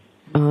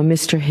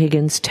Mr.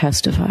 Higgins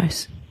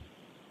testifies.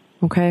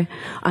 Okay?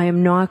 I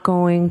am not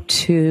going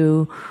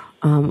to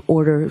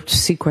order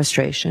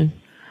sequestration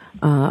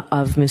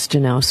of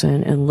Mr.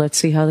 Nelson, and let's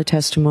see how the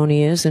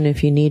testimony is, and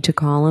if you need to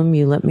call him,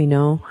 you let me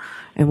know,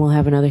 and we'll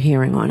have another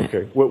hearing on it.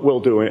 Okay,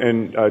 we'll do it.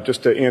 And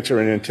just to answer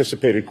an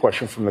anticipated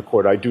question from the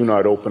court, I do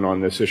not open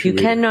on this issue. You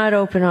cannot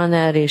open on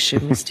that issue,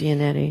 Ms.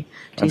 Giannetti.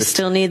 Do you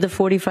still need the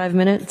 45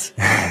 minutes?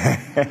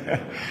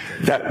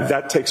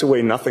 That takes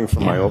away nothing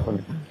from my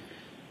opening.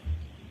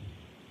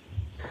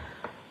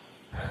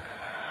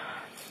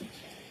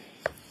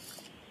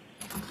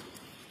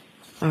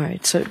 All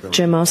right, so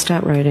Jim, I'll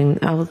start writing.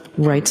 I'll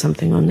write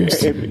something on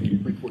this.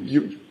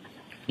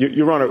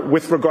 Your Honor,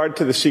 with regard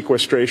to the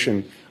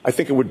sequestration, I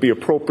think it would be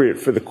appropriate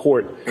for the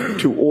court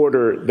to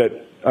order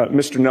that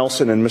Mr.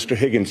 Nelson and Mr.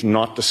 Higgins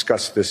not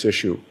discuss this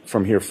issue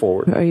from here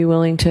forward. Are you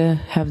willing to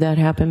have that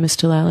happen,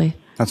 Mr. Lally?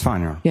 That's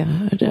fine, Your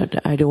Honor. Yeah,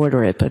 I'd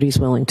order it, but he's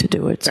willing to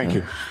do it. Thank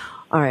you.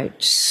 All right,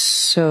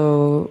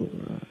 so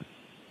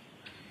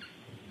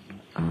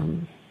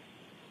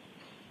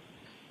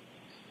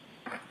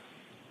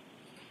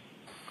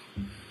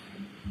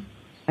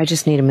I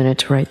just need a minute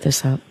to write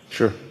this up.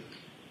 Sure.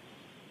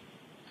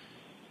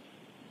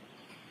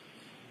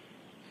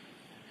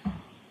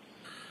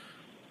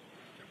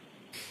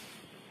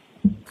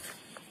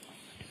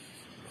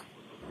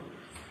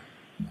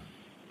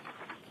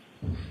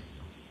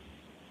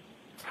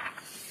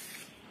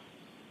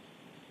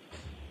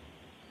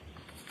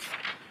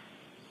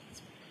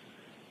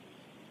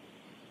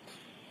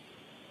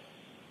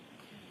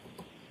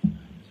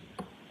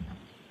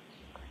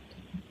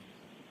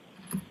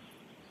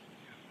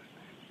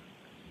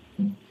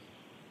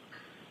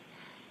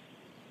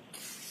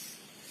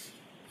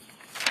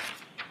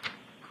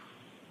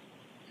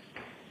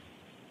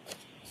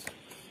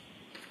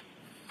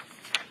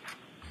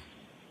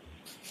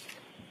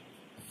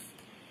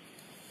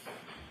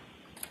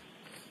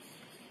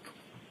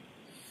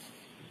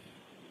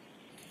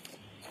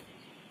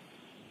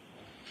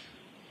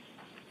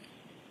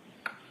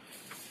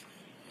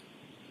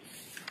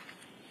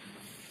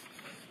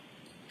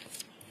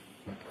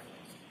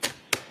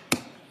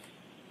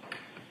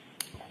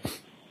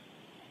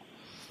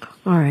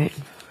 All right.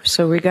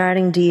 So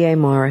regarding D.A.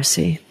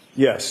 Morrissey.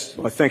 Yes.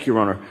 Thank you,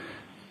 Your Honor.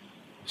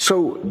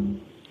 So,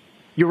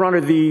 Your Honor,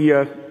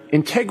 the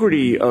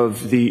integrity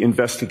of the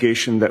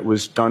investigation that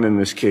was done in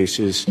this case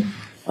is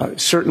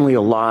certainly a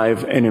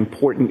live and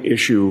important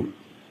issue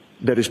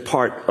that is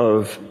part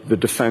of the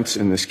defense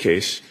in this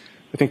case.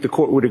 I think the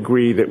court would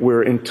agree that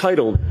we're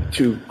entitled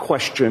to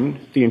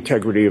question the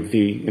integrity of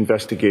the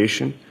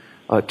investigation,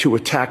 to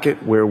attack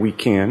it where we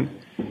can.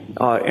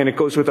 And it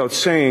goes without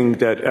saying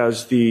that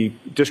as the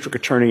district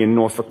attorney in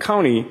Norfolk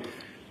County,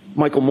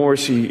 Michael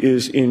Morrissey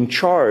is in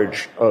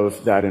charge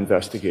of that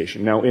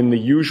investigation. Now, in the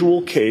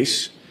usual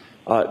case,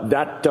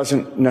 that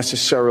doesn't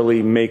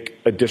necessarily make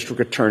a district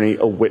attorney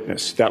a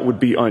witness. That would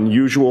be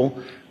unusual.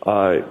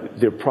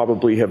 There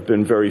probably have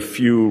been very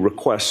few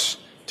requests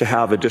to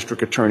have a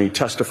district attorney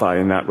testify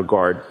in that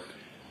regard.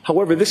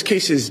 However, this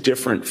case is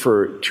different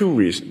for two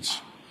reasons.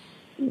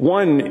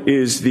 One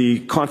is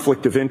the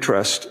conflict of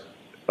interest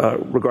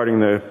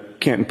regarding the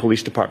Canton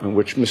Police Department,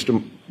 which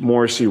Mr.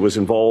 Morrissey was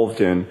involved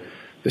in.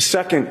 The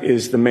second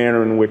is the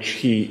manner in which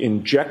he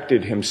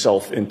injected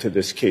himself into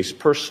this case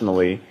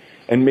personally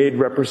and made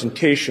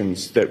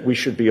representations that we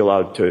should be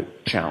allowed to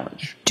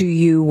challenge. Do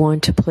you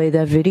want to play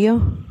that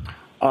video?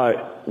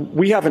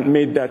 We haven't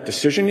made that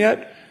decision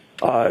yet.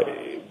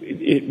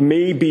 It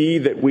may be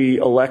that we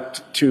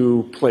elect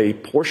to play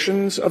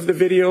portions of the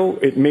video.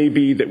 It may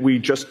be that we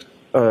just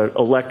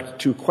elect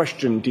to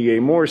question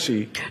D.A.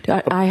 Morrissey.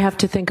 I have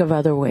to think of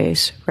other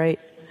ways, right?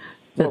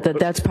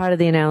 That's part of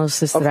the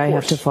analysis that I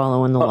have to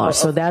follow in the law.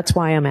 So that's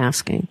why I'm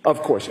asking.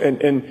 Of course.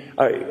 And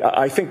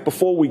I think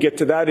before we get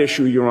to that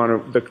issue, Your Honor,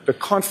 the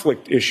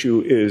conflict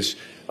issue is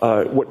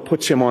what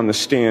puts him on the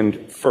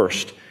stand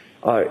first.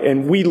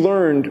 And we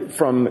learned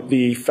from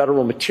the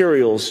federal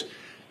materials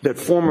that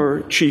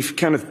former Chief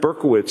Kenneth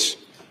Berkowitz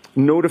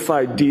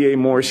notified D.A.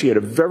 Morrissey at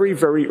a very,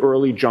 very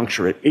early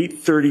juncture at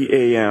 8:30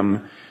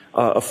 a.m.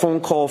 A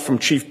phone call from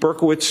Chief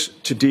Berkowitz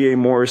to D.A.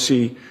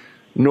 Morrissey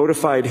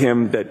notified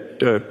him that,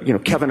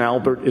 Kevin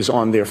Albert is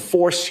on their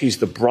force. He's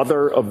the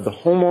brother of the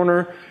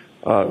homeowner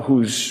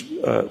whose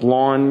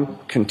lawn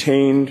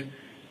contained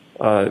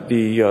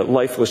the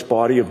lifeless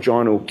body of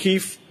John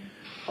O'Keefe,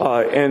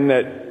 and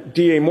that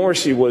D.A.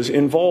 Morrissey was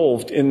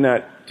involved in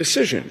that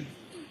decision.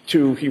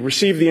 He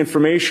received the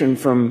information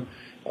from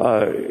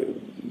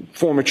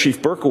former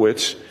Chief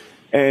Berkowitz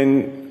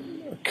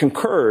and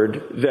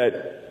concurred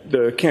that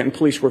the Canton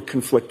police were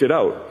conflicted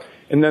out.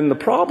 And then the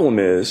problem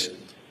is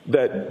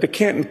that the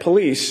Canton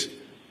police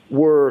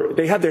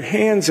they had their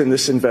hands in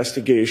this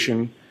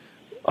investigation,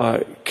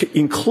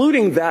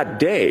 including that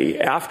day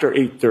after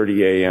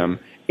 8:30 a.m.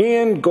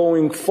 and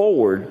going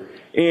forward.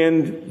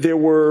 And there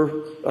were,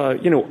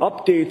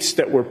 updates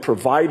that were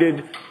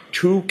provided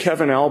to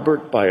Kevin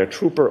Albert by a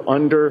trooper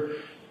under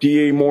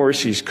D.A.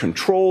 Morrissey's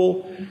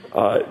control,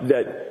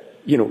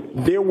 that,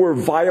 there were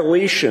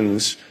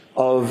violations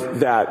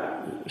of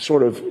that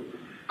sort of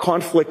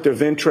conflict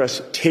of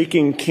interest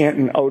taking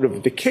Canton out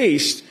of the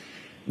case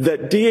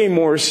that D.A.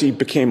 Morrissey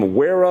became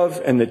aware of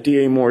and that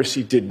D.A.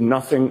 Morrissey did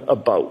nothing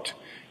about.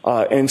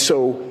 And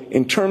so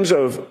in terms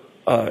of,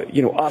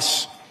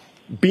 us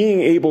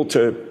being able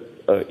to,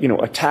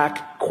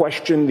 attack,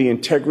 question the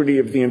integrity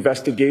of the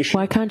investigation.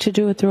 Why can't you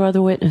do it through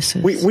other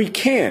witnesses? We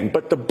can,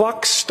 but the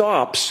buck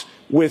stops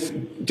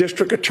with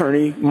District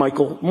Attorney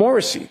Michael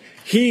Morrissey.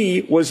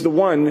 He was the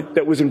one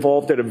that was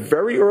involved at a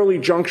very early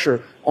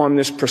juncture on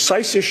this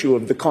precise issue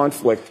of the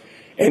conflict,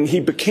 and he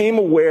became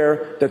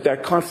aware that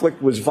that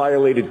conflict was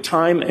violated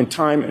time and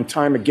time and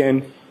time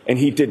again, and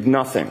he did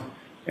nothing.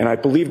 And I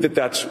believe that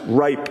that's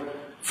ripe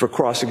for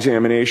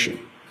cross-examination.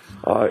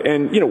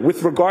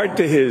 With regard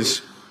to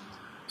his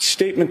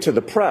statement to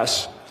the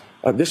press,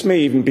 this may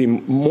even be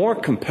more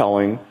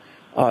compelling.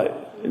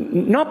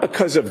 not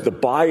because of the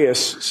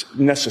bias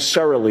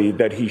necessarily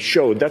that he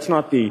showed. That's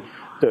not the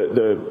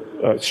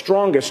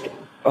strongest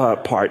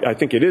part. I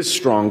think it is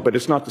strong, but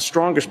it's not the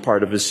strongest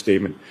part of his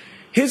statement.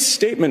 His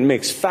statement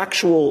makes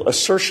factual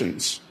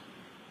assertions,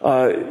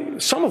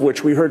 some of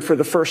which we heard for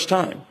the first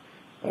time.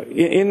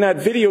 In that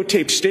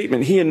videotape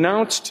statement, he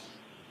announced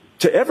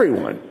to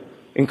everyone,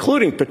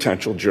 including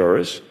potential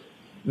jurors,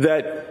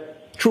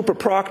 that Trooper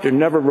Proctor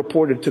never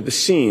reported to the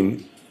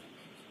scene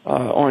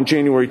on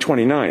January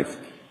 29th.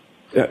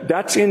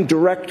 That's in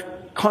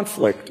direct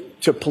conflict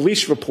to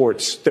police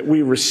reports that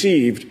we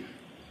received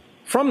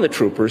from the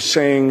troopers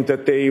saying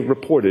that they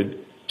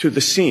reported to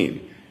the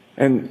scene.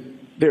 And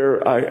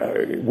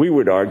we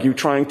would argue,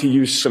 trying to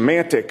use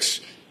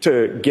semantics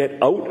to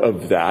get out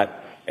of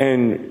that,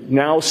 and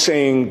now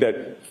saying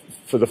that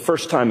for the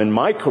first time in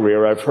my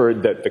career, I've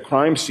heard that the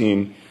crime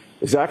scene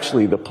is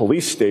actually the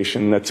police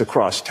station that's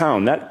across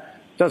town.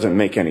 That doesn't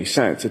make any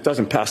sense. It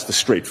doesn't pass the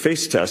straight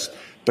face test.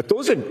 But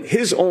those are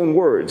his own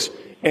words,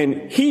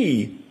 and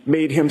he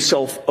made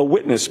himself a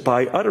witness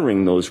by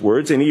uttering those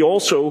words, and he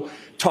also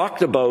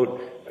talked about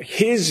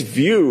his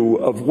view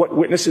of what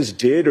witnesses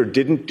did or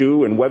didn't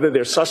do and whether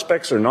they're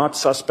suspects or not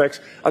suspects.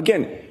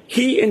 Again,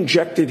 he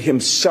injected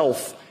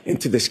himself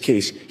into this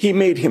case. He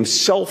made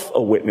himself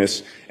a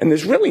witness, and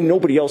there's really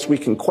nobody else we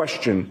can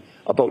question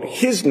about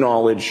his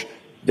knowledge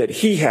that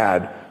he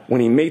had when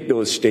he made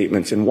those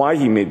statements and why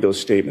he made those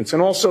statements,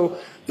 and also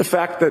the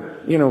fact that,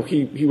 you know,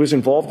 he was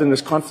involved in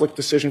this conflict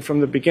decision from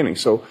the beginning.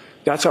 So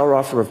that's our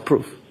offer of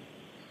proof.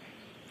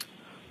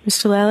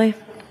 Mr. Lally?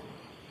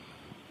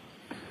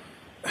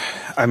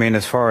 I mean,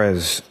 as far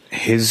as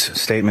his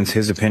statements,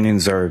 his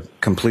opinions are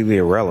completely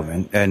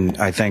irrelevant. And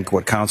I think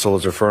what counsel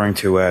is referring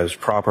to as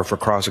proper for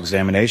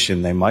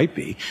cross-examination, they might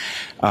be.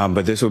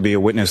 But this would be a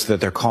witness that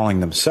they're calling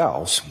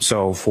themselves.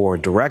 So for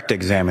direct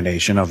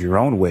examination of your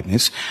own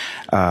witness,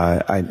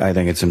 I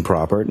think it's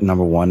improper,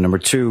 number one. Number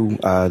two,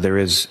 there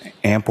is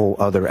ample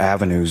other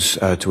avenues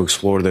to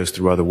explore this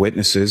through other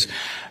witnesses,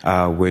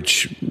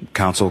 which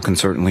counsel can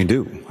certainly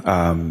do,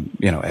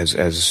 you know,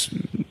 as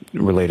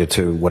related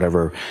to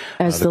whatever.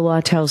 As the law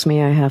tells me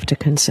I have to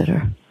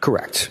consider.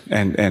 Correct.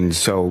 And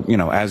so, you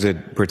know, as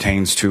it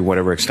pertains to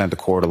whatever extent the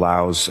court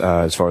allows,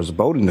 as far as the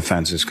Bowden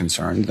defense is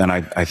concerned, then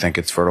I think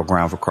it's fertile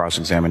ground for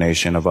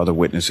cross-examination of other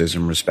witnesses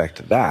in respect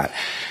to that.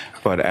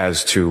 But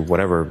as to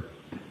whatever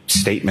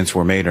statements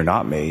were made or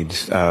not made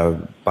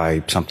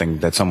by something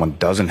that someone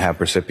doesn't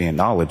have recipient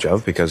knowledge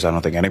of, because I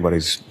don't think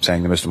anybody's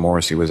saying that Mr.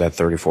 Morrissey was at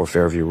 34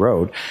 Fairview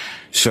Road.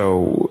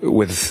 So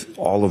with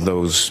all of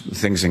those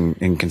things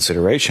in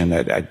consideration,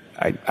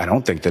 I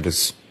don't think that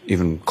it's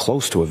even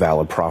close to a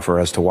valid proffer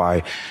as to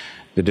why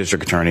the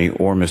district attorney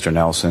or Mr.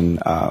 Nelson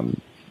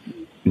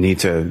need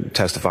to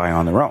testify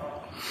on their own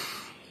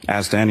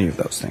as to any of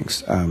those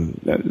things.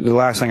 The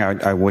last thing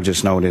I would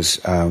just note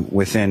is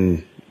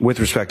with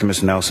respect to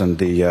Mr. Nelson,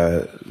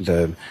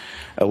 the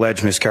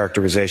alleged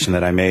mischaracterization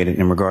that I made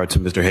in regard to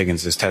Mr.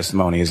 Higgins'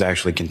 testimony is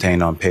actually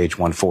contained on page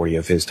 140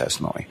 of his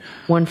testimony.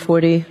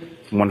 140?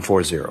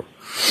 140.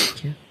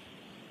 Yeah.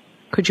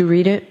 Could you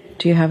read it?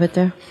 Do you have it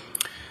there?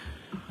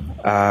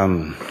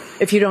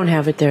 If you don't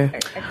have it there.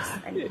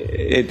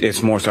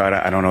 It's more so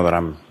I don't know that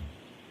I'm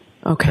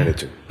ready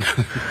to.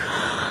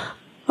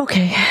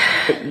 Okay.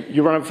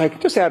 Your Honor, if I could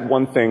just add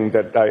one thing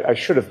that I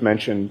should have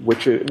mentioned,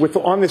 which is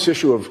on this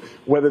issue of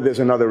whether there's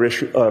another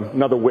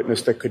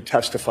witness that could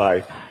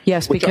testify.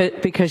 Yes,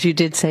 because you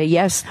did say,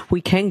 yes,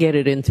 we can get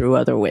it in through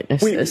other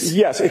witnesses.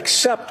 Yes,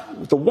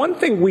 except the one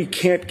thing we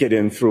can't get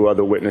in through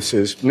other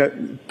witnesses,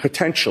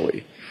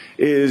 potentially,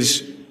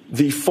 is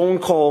the phone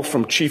call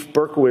from Chief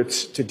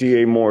Berkowitz to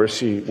D.A.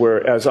 Morrissey,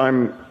 where, as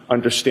I'm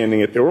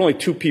understanding it, there were only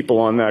two people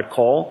on that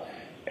call,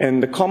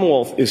 and the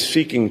Commonwealth is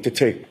seeking to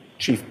take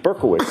Chief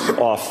Berkowitz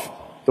off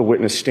the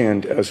witness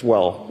stand as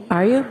well.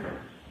 Are you?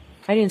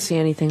 I didn't see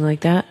anything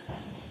like that.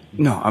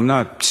 No, I'm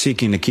not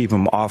seeking to keep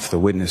him off the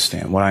witness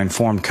stand. What I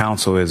informed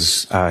counsel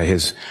is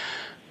as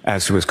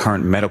to his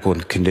current medical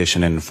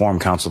condition, and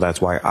informed counsel that's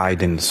why I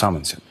didn't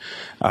summons him.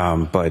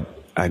 But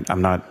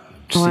I'm not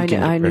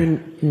seeking I knew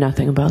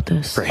nothing about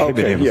this.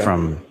 Prohibit him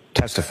from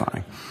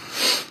testifying.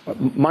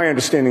 My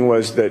understanding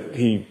was that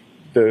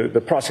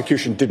the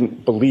prosecution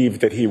didn't believe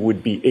that he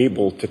would be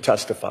able to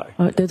testify.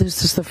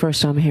 This is the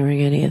first I'm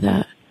hearing any of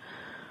that.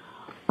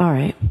 All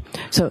right.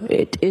 So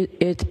it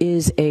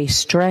is a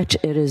stretch.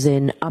 It is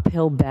an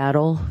uphill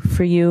battle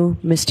for you,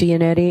 Mr.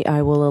 Yannetti.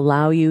 I will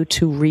allow you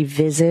to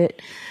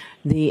revisit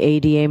the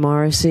ADA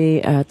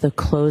Morrissey at the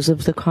close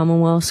of the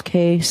Commonwealth's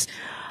case.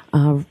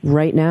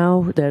 Right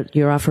now, that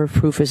your offer of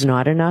proof is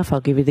not enough.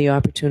 I'll give you the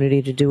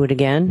opportunity to do it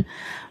again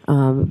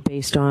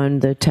based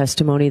on the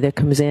testimony that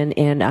comes in,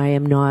 and I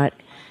am not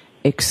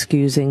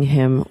excusing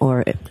him,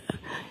 or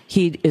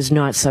he is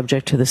not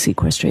subject to the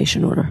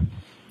sequestration order.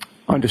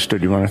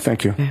 Understood, Your Honor.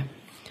 Thank you. Okay.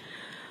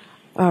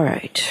 All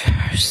right.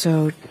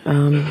 So,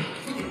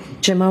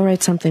 Jim, I'll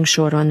write something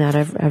short on that.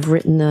 I've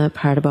written the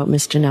part about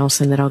Mr.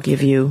 Nelson that I'll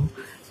give you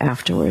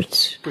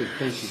afterwards. Great,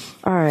 thank you.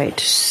 All right.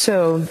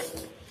 So,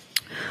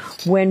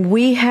 when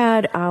we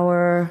had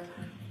our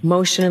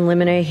motion in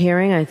limine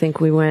hearing. I think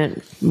we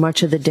went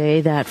much of the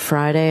day that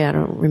Friday. I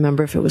don't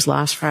remember if it was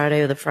last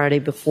Friday or the Friday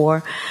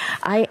before.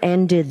 I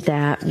ended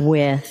that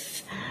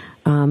with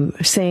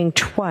saying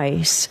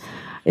twice,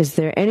 is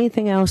there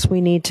anything else we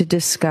need to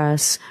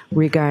discuss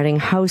regarding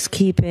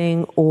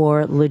housekeeping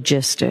or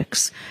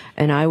logistics?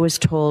 And I was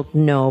told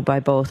no by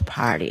both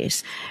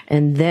parties.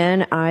 And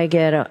then I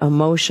get a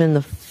motion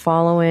the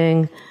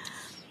following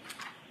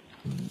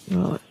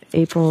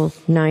April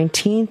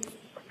 19th,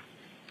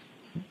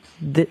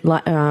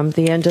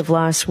 the end of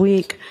last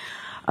week,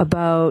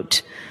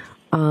 about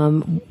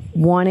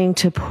wanting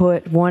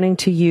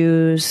to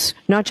use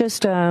not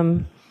just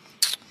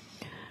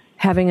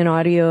having an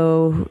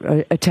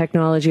a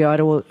technology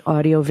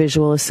audio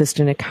visual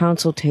assistant at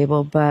counsel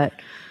table, but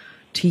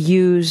to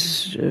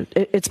use,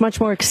 it's much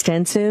more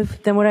extensive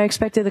than what I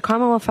expected. The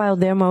Commonwealth filed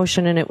their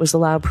motion and it was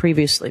allowed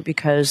previously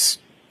because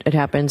it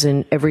happens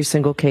in every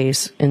single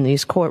case in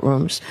these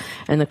courtrooms,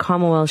 and the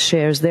Commonwealth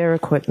shares their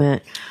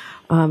equipment.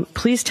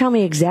 Please tell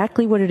me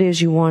exactly what it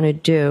is you want to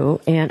do,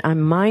 and I'm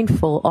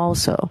mindful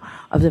also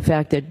of the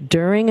fact that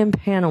during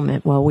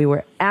impanelment, while we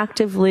were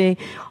actively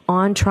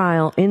on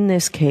trial in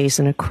this case,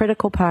 in a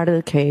critical part of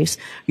the case,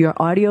 your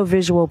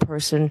audiovisual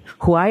person,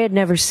 who I had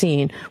never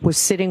seen, was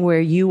sitting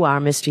where you are,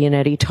 Mr.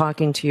 Yannetti,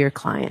 talking to your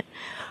client.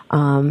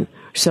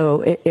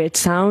 So it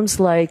sounds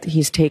like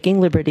he's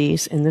taking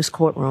liberties in this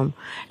courtroom,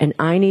 and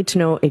I need to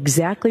know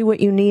exactly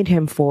what you need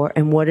him for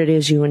and what it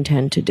is you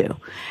intend to do.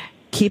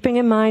 Keeping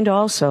in mind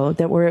also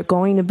that we're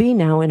going to be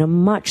now in a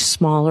much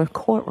smaller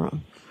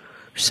courtroom.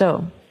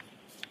 So,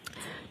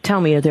 tell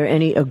me, are there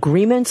any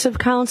agreements of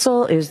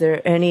counsel? Is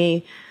there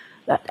any...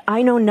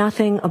 I know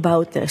nothing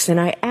about this, and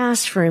I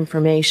asked for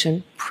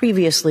information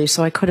previously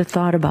so I could have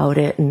thought about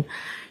it and,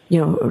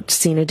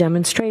 seen a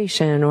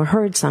demonstration or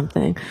heard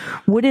something.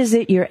 What is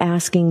it you're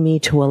asking me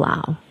to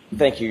allow?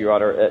 Thank you, Your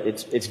Honor.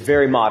 It's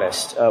very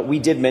modest. We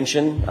did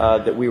mention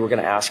that we were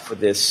going to ask for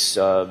this...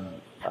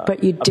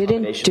 but you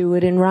didn't do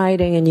it in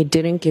writing, and you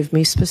didn't give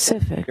me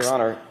specifics. Your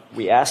Honor,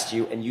 we asked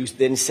you, and you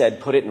then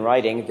said put it in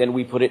writing, then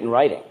we put it in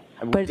writing.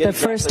 But the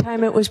first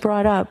time it was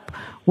brought up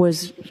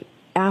was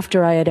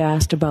after I had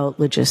asked about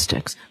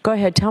logistics. Go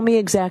ahead, tell me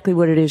exactly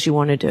what it is you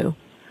want to do.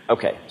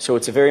 Okay, so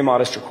it's a very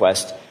modest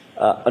request.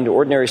 Under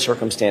ordinary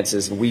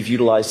circumstances, and we've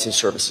utilized his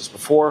services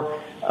before,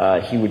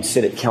 he would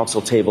sit at counsel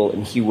table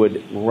and he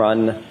would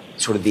run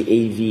sort of the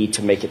AV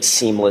to make it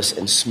seamless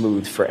and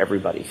smooth for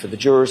everybody, for the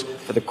jurors,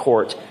 for the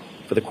court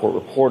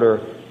reporter,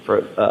 for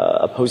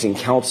opposing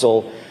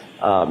counsel.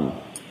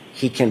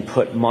 He can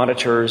put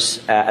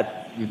monitors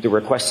at the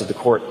request of the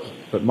court,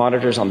 put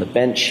monitors on the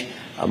bench,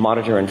 a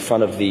monitor in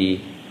front of the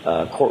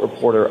court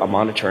reporter, a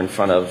monitor in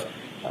front of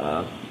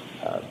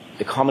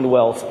the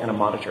Commonwealth, and a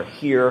monitor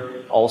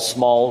here, all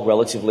small,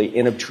 relatively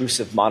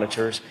inobtrusive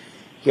monitors.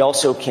 He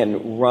also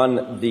can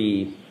run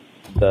the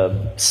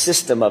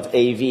system of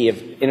AV,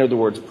 in other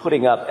words,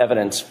 putting up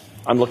evidence.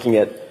 I'm looking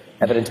at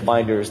evidence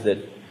binders that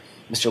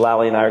Mr.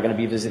 Lally and I are going to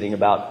be visiting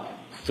about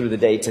through the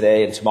day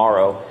today and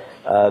tomorrow.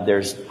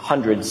 There's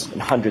hundreds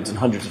and hundreds and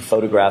hundreds of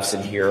photographs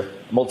in here,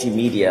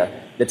 multimedia,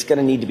 that's going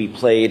to need to be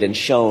played and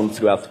shown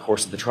throughout the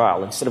course of the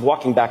trial. Instead of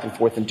walking back and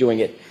forth and doing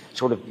it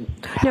sort of...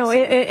 No,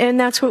 and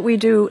that's what we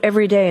do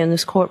every day in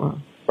this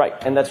courtroom. Right,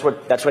 and that's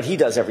what he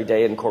does every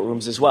day in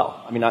courtrooms as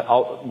well. I mean,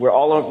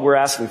 we're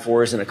asking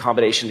for is an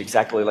accommodation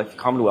exactly like the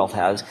Commonwealth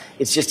has.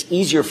 It's just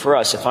easier for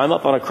us. If I'm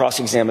up on a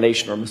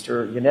cross-examination or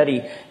Mr.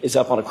 Yannetti is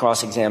up on a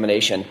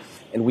cross-examination,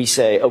 and we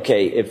say,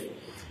 okay,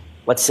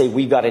 let's say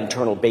we've got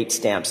internal bait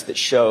stamps that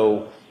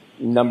show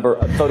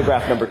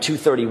photograph number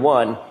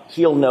 231,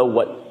 he'll know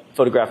what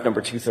photograph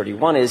number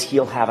 231 is.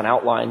 He'll have an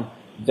outline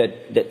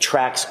that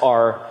tracks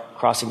our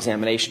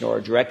cross-examination or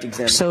a direct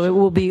examination. So it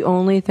will be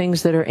only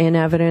things that are in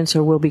evidence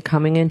or will be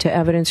coming into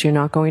evidence? You're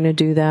not going to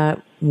do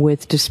that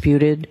with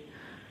disputed?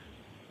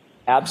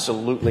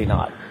 Absolutely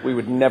not. We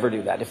would never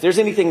do that. If there's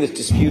anything that's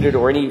disputed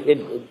or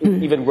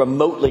even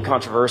remotely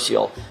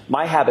controversial,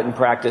 my habit and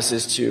practice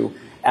is to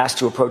ask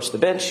to approach the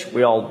bench.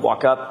 We all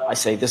walk up. I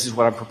say, this is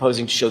what I'm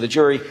proposing to show the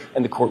jury,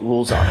 and the court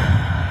rules on it.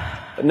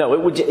 But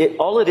no,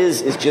 all it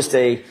is just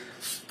a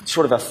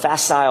sort of a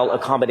facile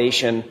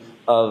accommodation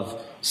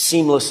of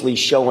seamlessly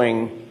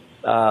showing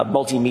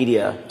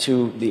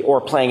multimedia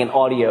or playing an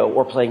audio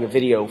or playing a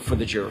video for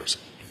the jurors.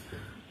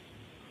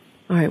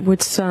 All right.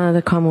 What's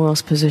the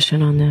Commonwealth's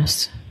position on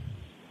this?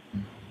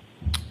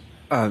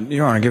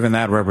 Your Honor, given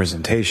that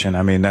representation,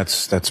 I mean,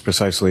 that's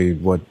precisely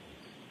what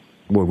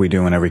we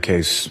do in every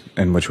case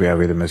in which we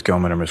have either Ms.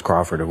 Gilman or Ms.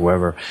 Crawford or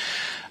whoever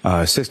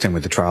assisting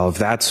with the trial. If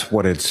that's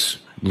what it's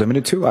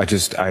limited to,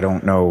 I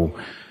don't know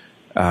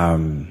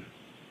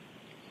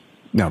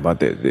about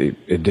the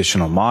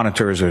additional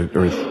monitors or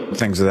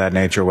things of that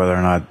nature, whether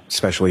or not,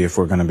 especially if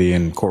we're going to be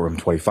in courtroom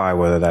 25,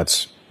 whether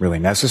that's really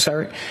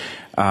necessary.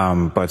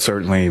 But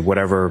certainly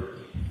whatever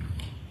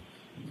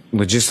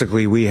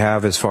logistically we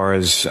have as far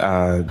as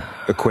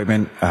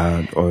equipment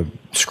or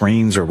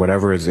screens or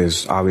whatever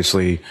is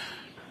obviously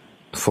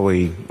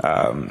fully,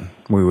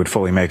 we would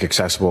fully make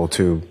accessible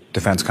to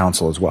defense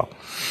counsel as well.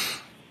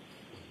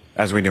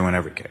 as we do in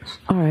every case.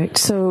 All right.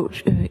 So,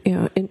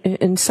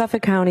 in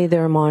Suffolk County,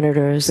 there are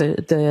monitors.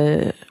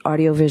 The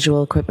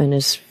audiovisual equipment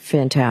is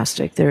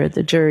fantastic. There are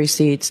the jury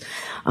seats.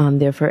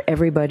 They're for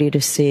everybody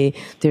to see.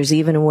 There's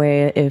even a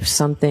way if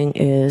something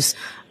is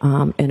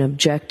an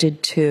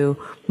objected to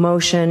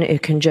motion,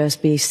 it can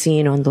just be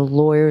seen on the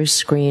lawyer's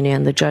screen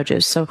and the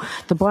judge's. So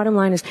the bottom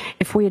line is,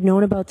 if we had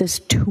known about this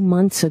 2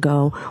 months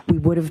ago, we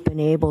would have been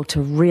able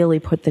to really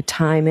put the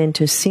time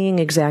into seeing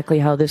exactly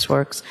how this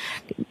works.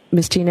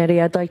 Ms.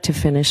 Giannetti, I'd like to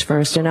finish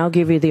first, and I'll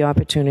give you the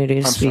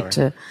opportunity to speak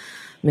to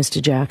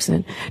Mr.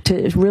 Jackson,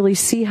 to really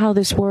see how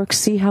this works,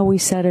 see how we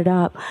set it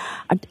up.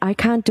 I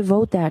can't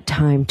devote that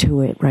time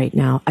to it right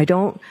now.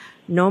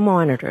 No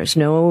monitors,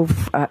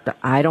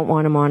 I don't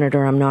want a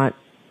monitor. I'm not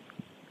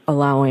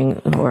allowing,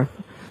 or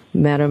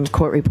Madam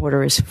Court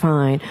Reporter is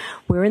fine.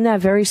 We're in that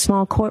very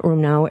small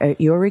courtroom now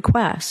at your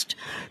request,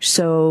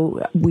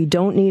 so we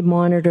don't need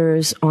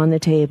monitors on the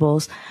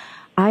tables.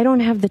 I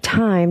don't have the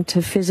time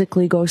to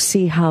physically go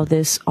see how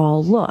this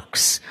all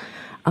looks.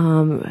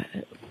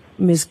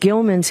 Ms.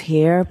 Gilman's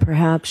here.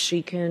 Perhaps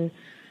she can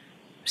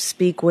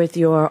speak with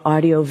your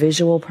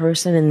audio-visual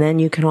person, and then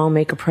you can all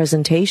make a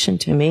presentation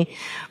to me.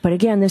 But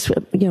again, this,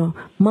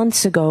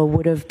 months ago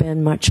would have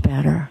been much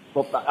better.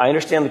 Well, I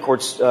understand the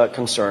court's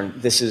concern.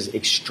 This is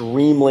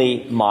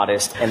extremely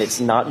modest, and it's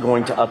not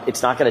going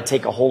to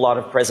take a whole lot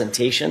of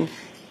presentation.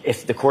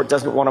 If the court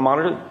doesn't want to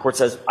monitor, the court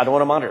says, I don't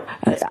want to monitor.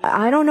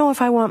 I don't know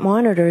if I want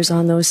monitors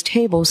on those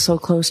tables so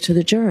close to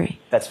the jury.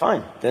 That's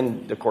fine.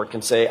 Then the court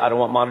can say, I don't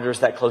want monitors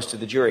that close to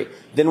the jury.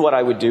 Then what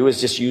I would do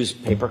is just use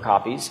paper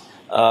copies.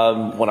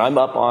 When I'm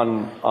up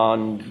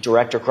on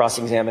direct or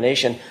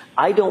cross-examination,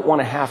 I don't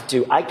want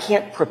to I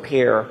can't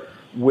prepare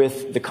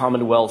with the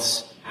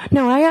Commonwealth's.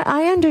 No,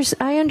 I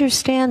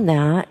understand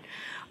that.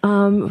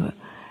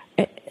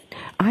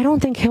 I don't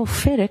think he'll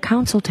fit at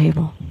counsel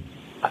table.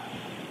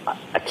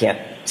 I can't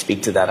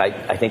speak to that.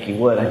 I think he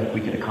would. I think we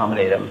could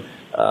accommodate him.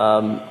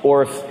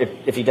 Or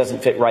if he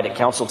doesn't fit right at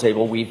counsel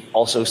table, we've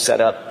also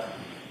set up.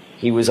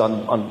 He was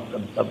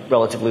on a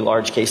relatively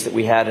large case that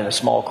we had in a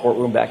small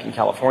courtroom back in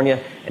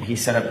California, and he's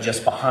set up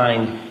just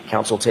behind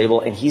counsel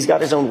table, and he's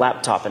got his own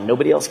laptop, and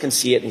nobody else can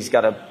see it, and he's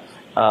got a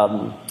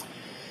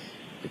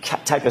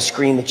type of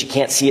screen that you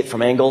can't see it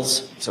from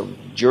angles, so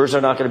jurors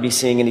are not going to be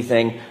seeing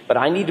anything. But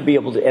I need to be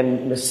able to,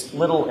 and Ms.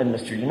 Little and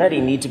Mr. Giannetti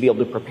need to be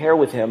able to prepare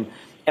with him.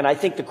 And I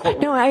think the court.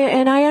 No,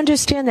 I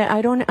understand that.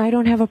 I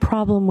don't have a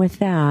problem with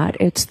that.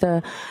 It's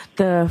the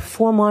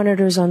 4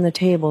 monitors on the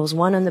tables,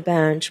 one on the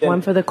bench,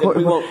 one for the court.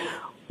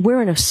 We're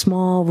in a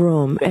small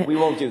room. We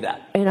won't do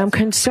that. And I'm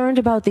concerned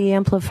about the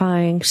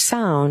amplifying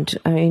sound.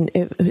 I mean,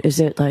 is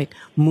it like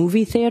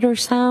movie theater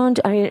sound?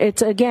 I mean,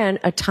 it's, again,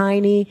 a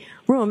tiny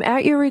room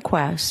at your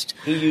request.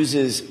 He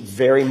uses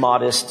very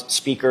modest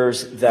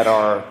speakers that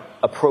are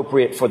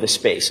appropriate for the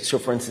space. So,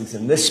 for instance,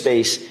 in this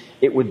space,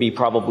 it would be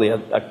probably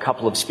a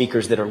couple of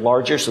speakers that are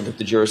larger so that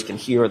the jurors can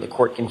hear or the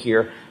court can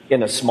hear.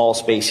 In a small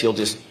space, he'll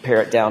just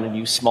pare it down and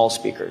use small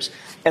speakers.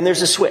 And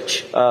there's a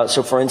switch.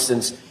 So, for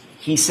instance,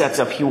 he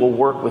will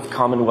work with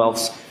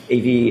Commonwealth's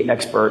AV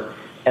expert,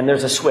 and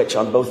there's a switch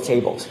on both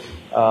tables.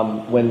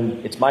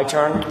 When it's my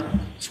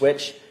turn,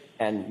 switch,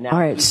 and now. All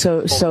right,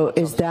 so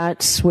is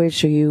that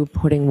switch, are you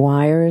putting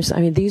wires?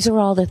 I mean, these are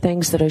all the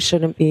things that I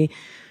shouldn't be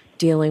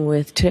dealing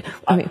with.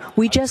 I mean,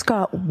 we just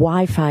got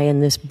Wi-Fi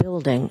in this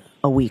building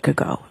a week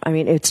ago. I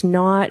mean, it's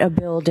not a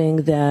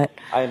building that.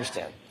 I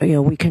understand.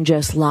 We can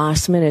just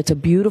last minute. It's a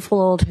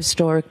beautiful old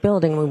historic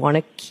building. We want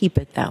to keep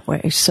it that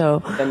way.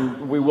 So.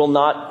 And we will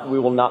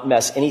not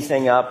mess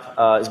anything up.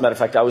 As a matter of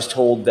fact, I was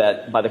told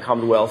that by the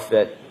Commonwealth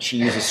that she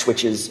uses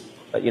switches,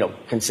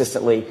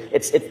 consistently.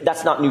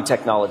 That's not new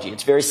technology.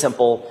 It's very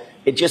simple.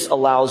 It just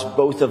allows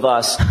both of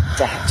us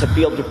to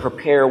be able to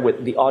prepare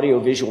with the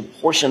audiovisual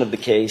portion of the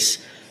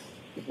case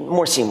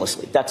more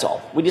seamlessly. That's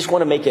all. We just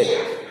want to make it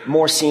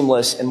more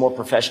seamless and more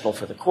professional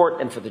for the court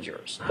and for the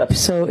jurors.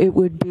 So it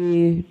would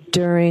be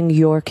during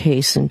your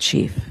case in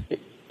chief?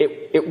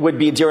 It would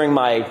be during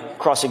my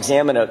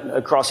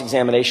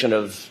cross-examination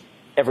of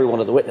every one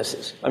of the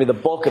witnesses. I mean, the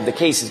bulk of the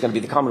case is going to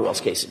be the Commonwealth's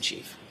case in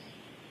chief.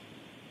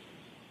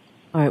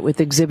 All right,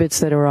 with exhibits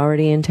that are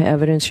already into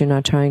evidence, you're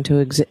not trying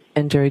to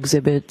enter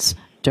exhibits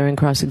during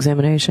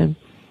cross-examination?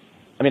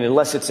 I mean,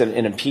 unless it's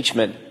an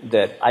impeachment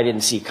that I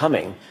didn't see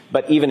coming.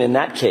 But even in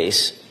that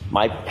case,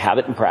 my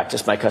habit and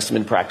practice, my custom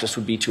and practice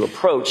would be to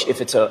approach,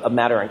 if it's a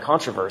matter in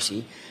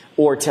controversy,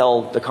 or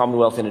tell the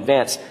Commonwealth in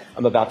advance,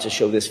 I'm about to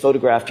show this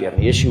photograph. Do you have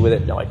any issue with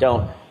it? No, I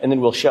don't. And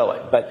then we'll show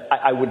it. But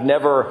I would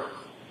never,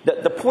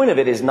 the point of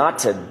it is not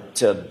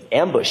to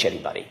ambush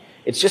anybody.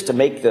 It's just to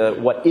make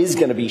what is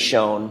going to be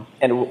shown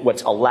and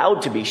what's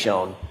allowed to be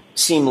shown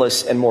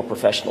seamless and more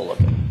professional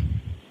looking.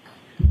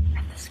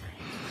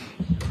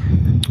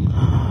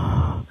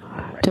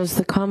 Does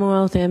the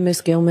Commonwealth and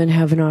Ms. Gilman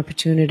have an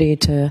opportunity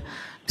to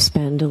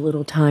spend a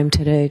little time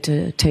today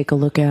to take a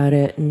look at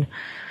it and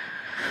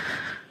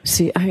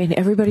see? I mean,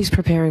 everybody's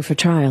preparing for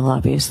trial,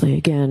 obviously.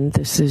 Again,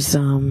 this is,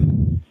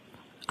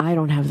 I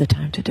don't have the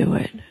time to do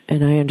it,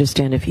 and I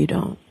understand if you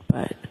don't,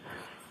 but.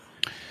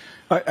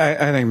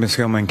 I think Ms.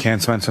 Gilman can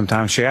spend some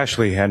time. She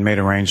actually had made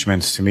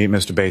arrangements to meet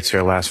Mr. Bates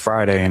here last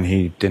Friday, and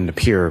he didn't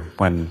appear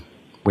when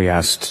we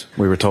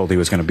were told he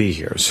was going to be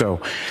here. So,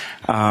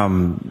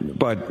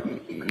 but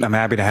I'm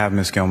happy to have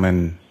Ms.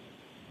 Gilman.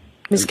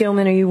 Ms.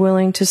 Gilman, are you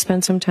willing to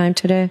spend some time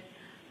today?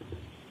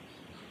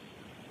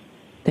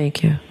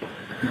 Thank you.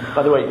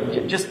 By the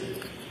way, just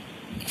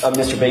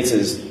Mr.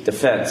 Bates's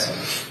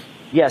defense,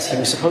 yes, he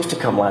was supposed to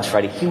come last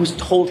Friday. He was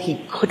told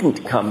he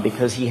couldn't come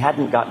because he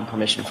hadn't gotten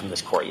permission from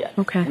this court yet.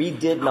 Okay. We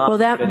did not. Well,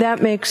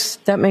 that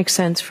makes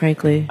sense,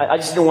 frankly. I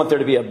just didn't want there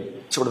to be a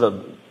sort of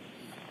a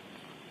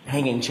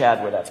hanging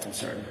Chad where that's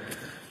concerned.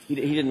 He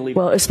didn't leave.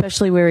 Well,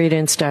 especially where he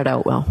didn't start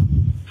out well,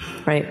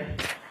 right?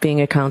 Being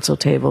at counsel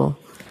table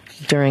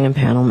during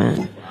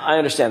impanelment. I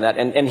understand that,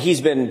 and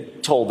he's been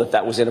told that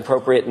that was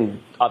inappropriate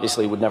and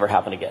obviously would never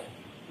happen again.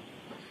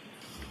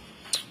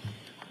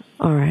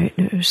 All right.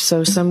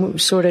 So some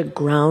sort of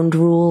ground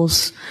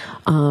rules.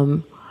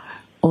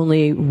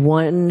 Only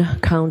one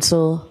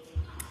counsel,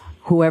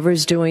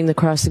 whoever's doing the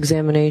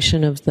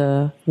cross-examination of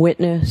the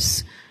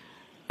witness,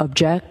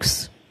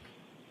 objects.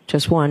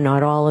 Just one,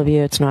 not all of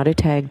you. It's not a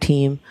tag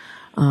team.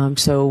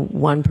 So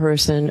one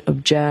person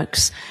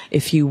objects.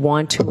 If you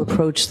want to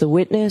approach the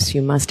witness,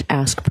 you must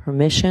ask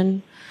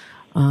permission.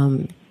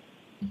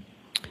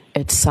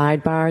 At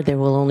sidebar, there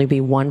will only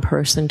be one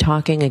person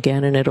talking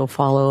again, and it'll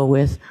follow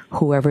with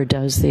whoever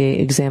does the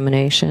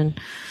examination.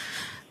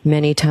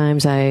 Many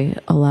times I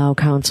allow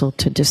counsel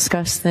to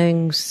discuss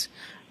things,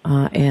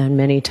 and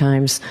many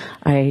times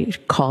I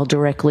call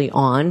directly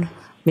on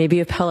maybe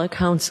appellate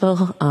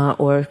counsel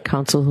or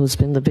counsel who's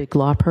been the big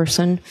law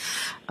person.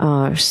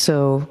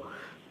 So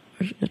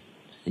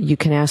you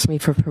can ask me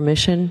for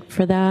permission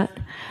for that,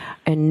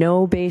 and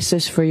no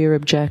basis for your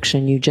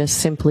objection. You just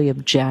simply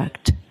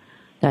object.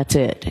 That's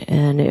it.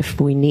 And if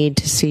we need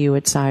to see you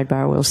at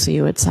sidebar, we'll see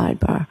you at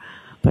sidebar.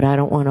 But I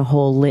don't want a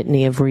whole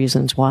litany of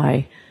reasons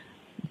why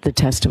the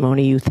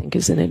testimony you think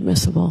is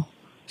inadmissible.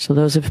 So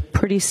those are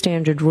pretty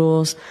standard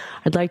rules.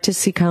 I'd like to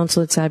see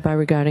counsel at sidebar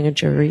regarding a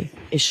jury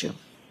issue.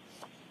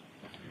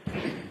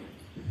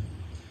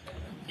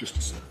 Just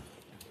a second.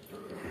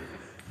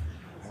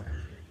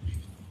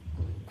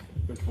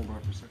 Hold on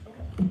for a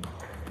second.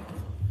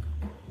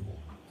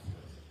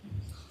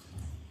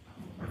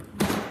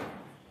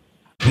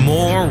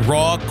 More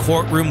raw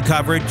courtroom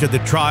coverage of the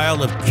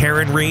trial of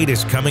Karen Read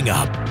is coming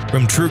up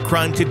from True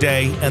Crime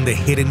Today and the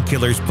Hidden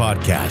Killers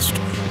podcast.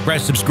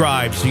 Press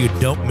subscribe so you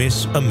don't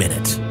miss a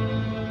minute.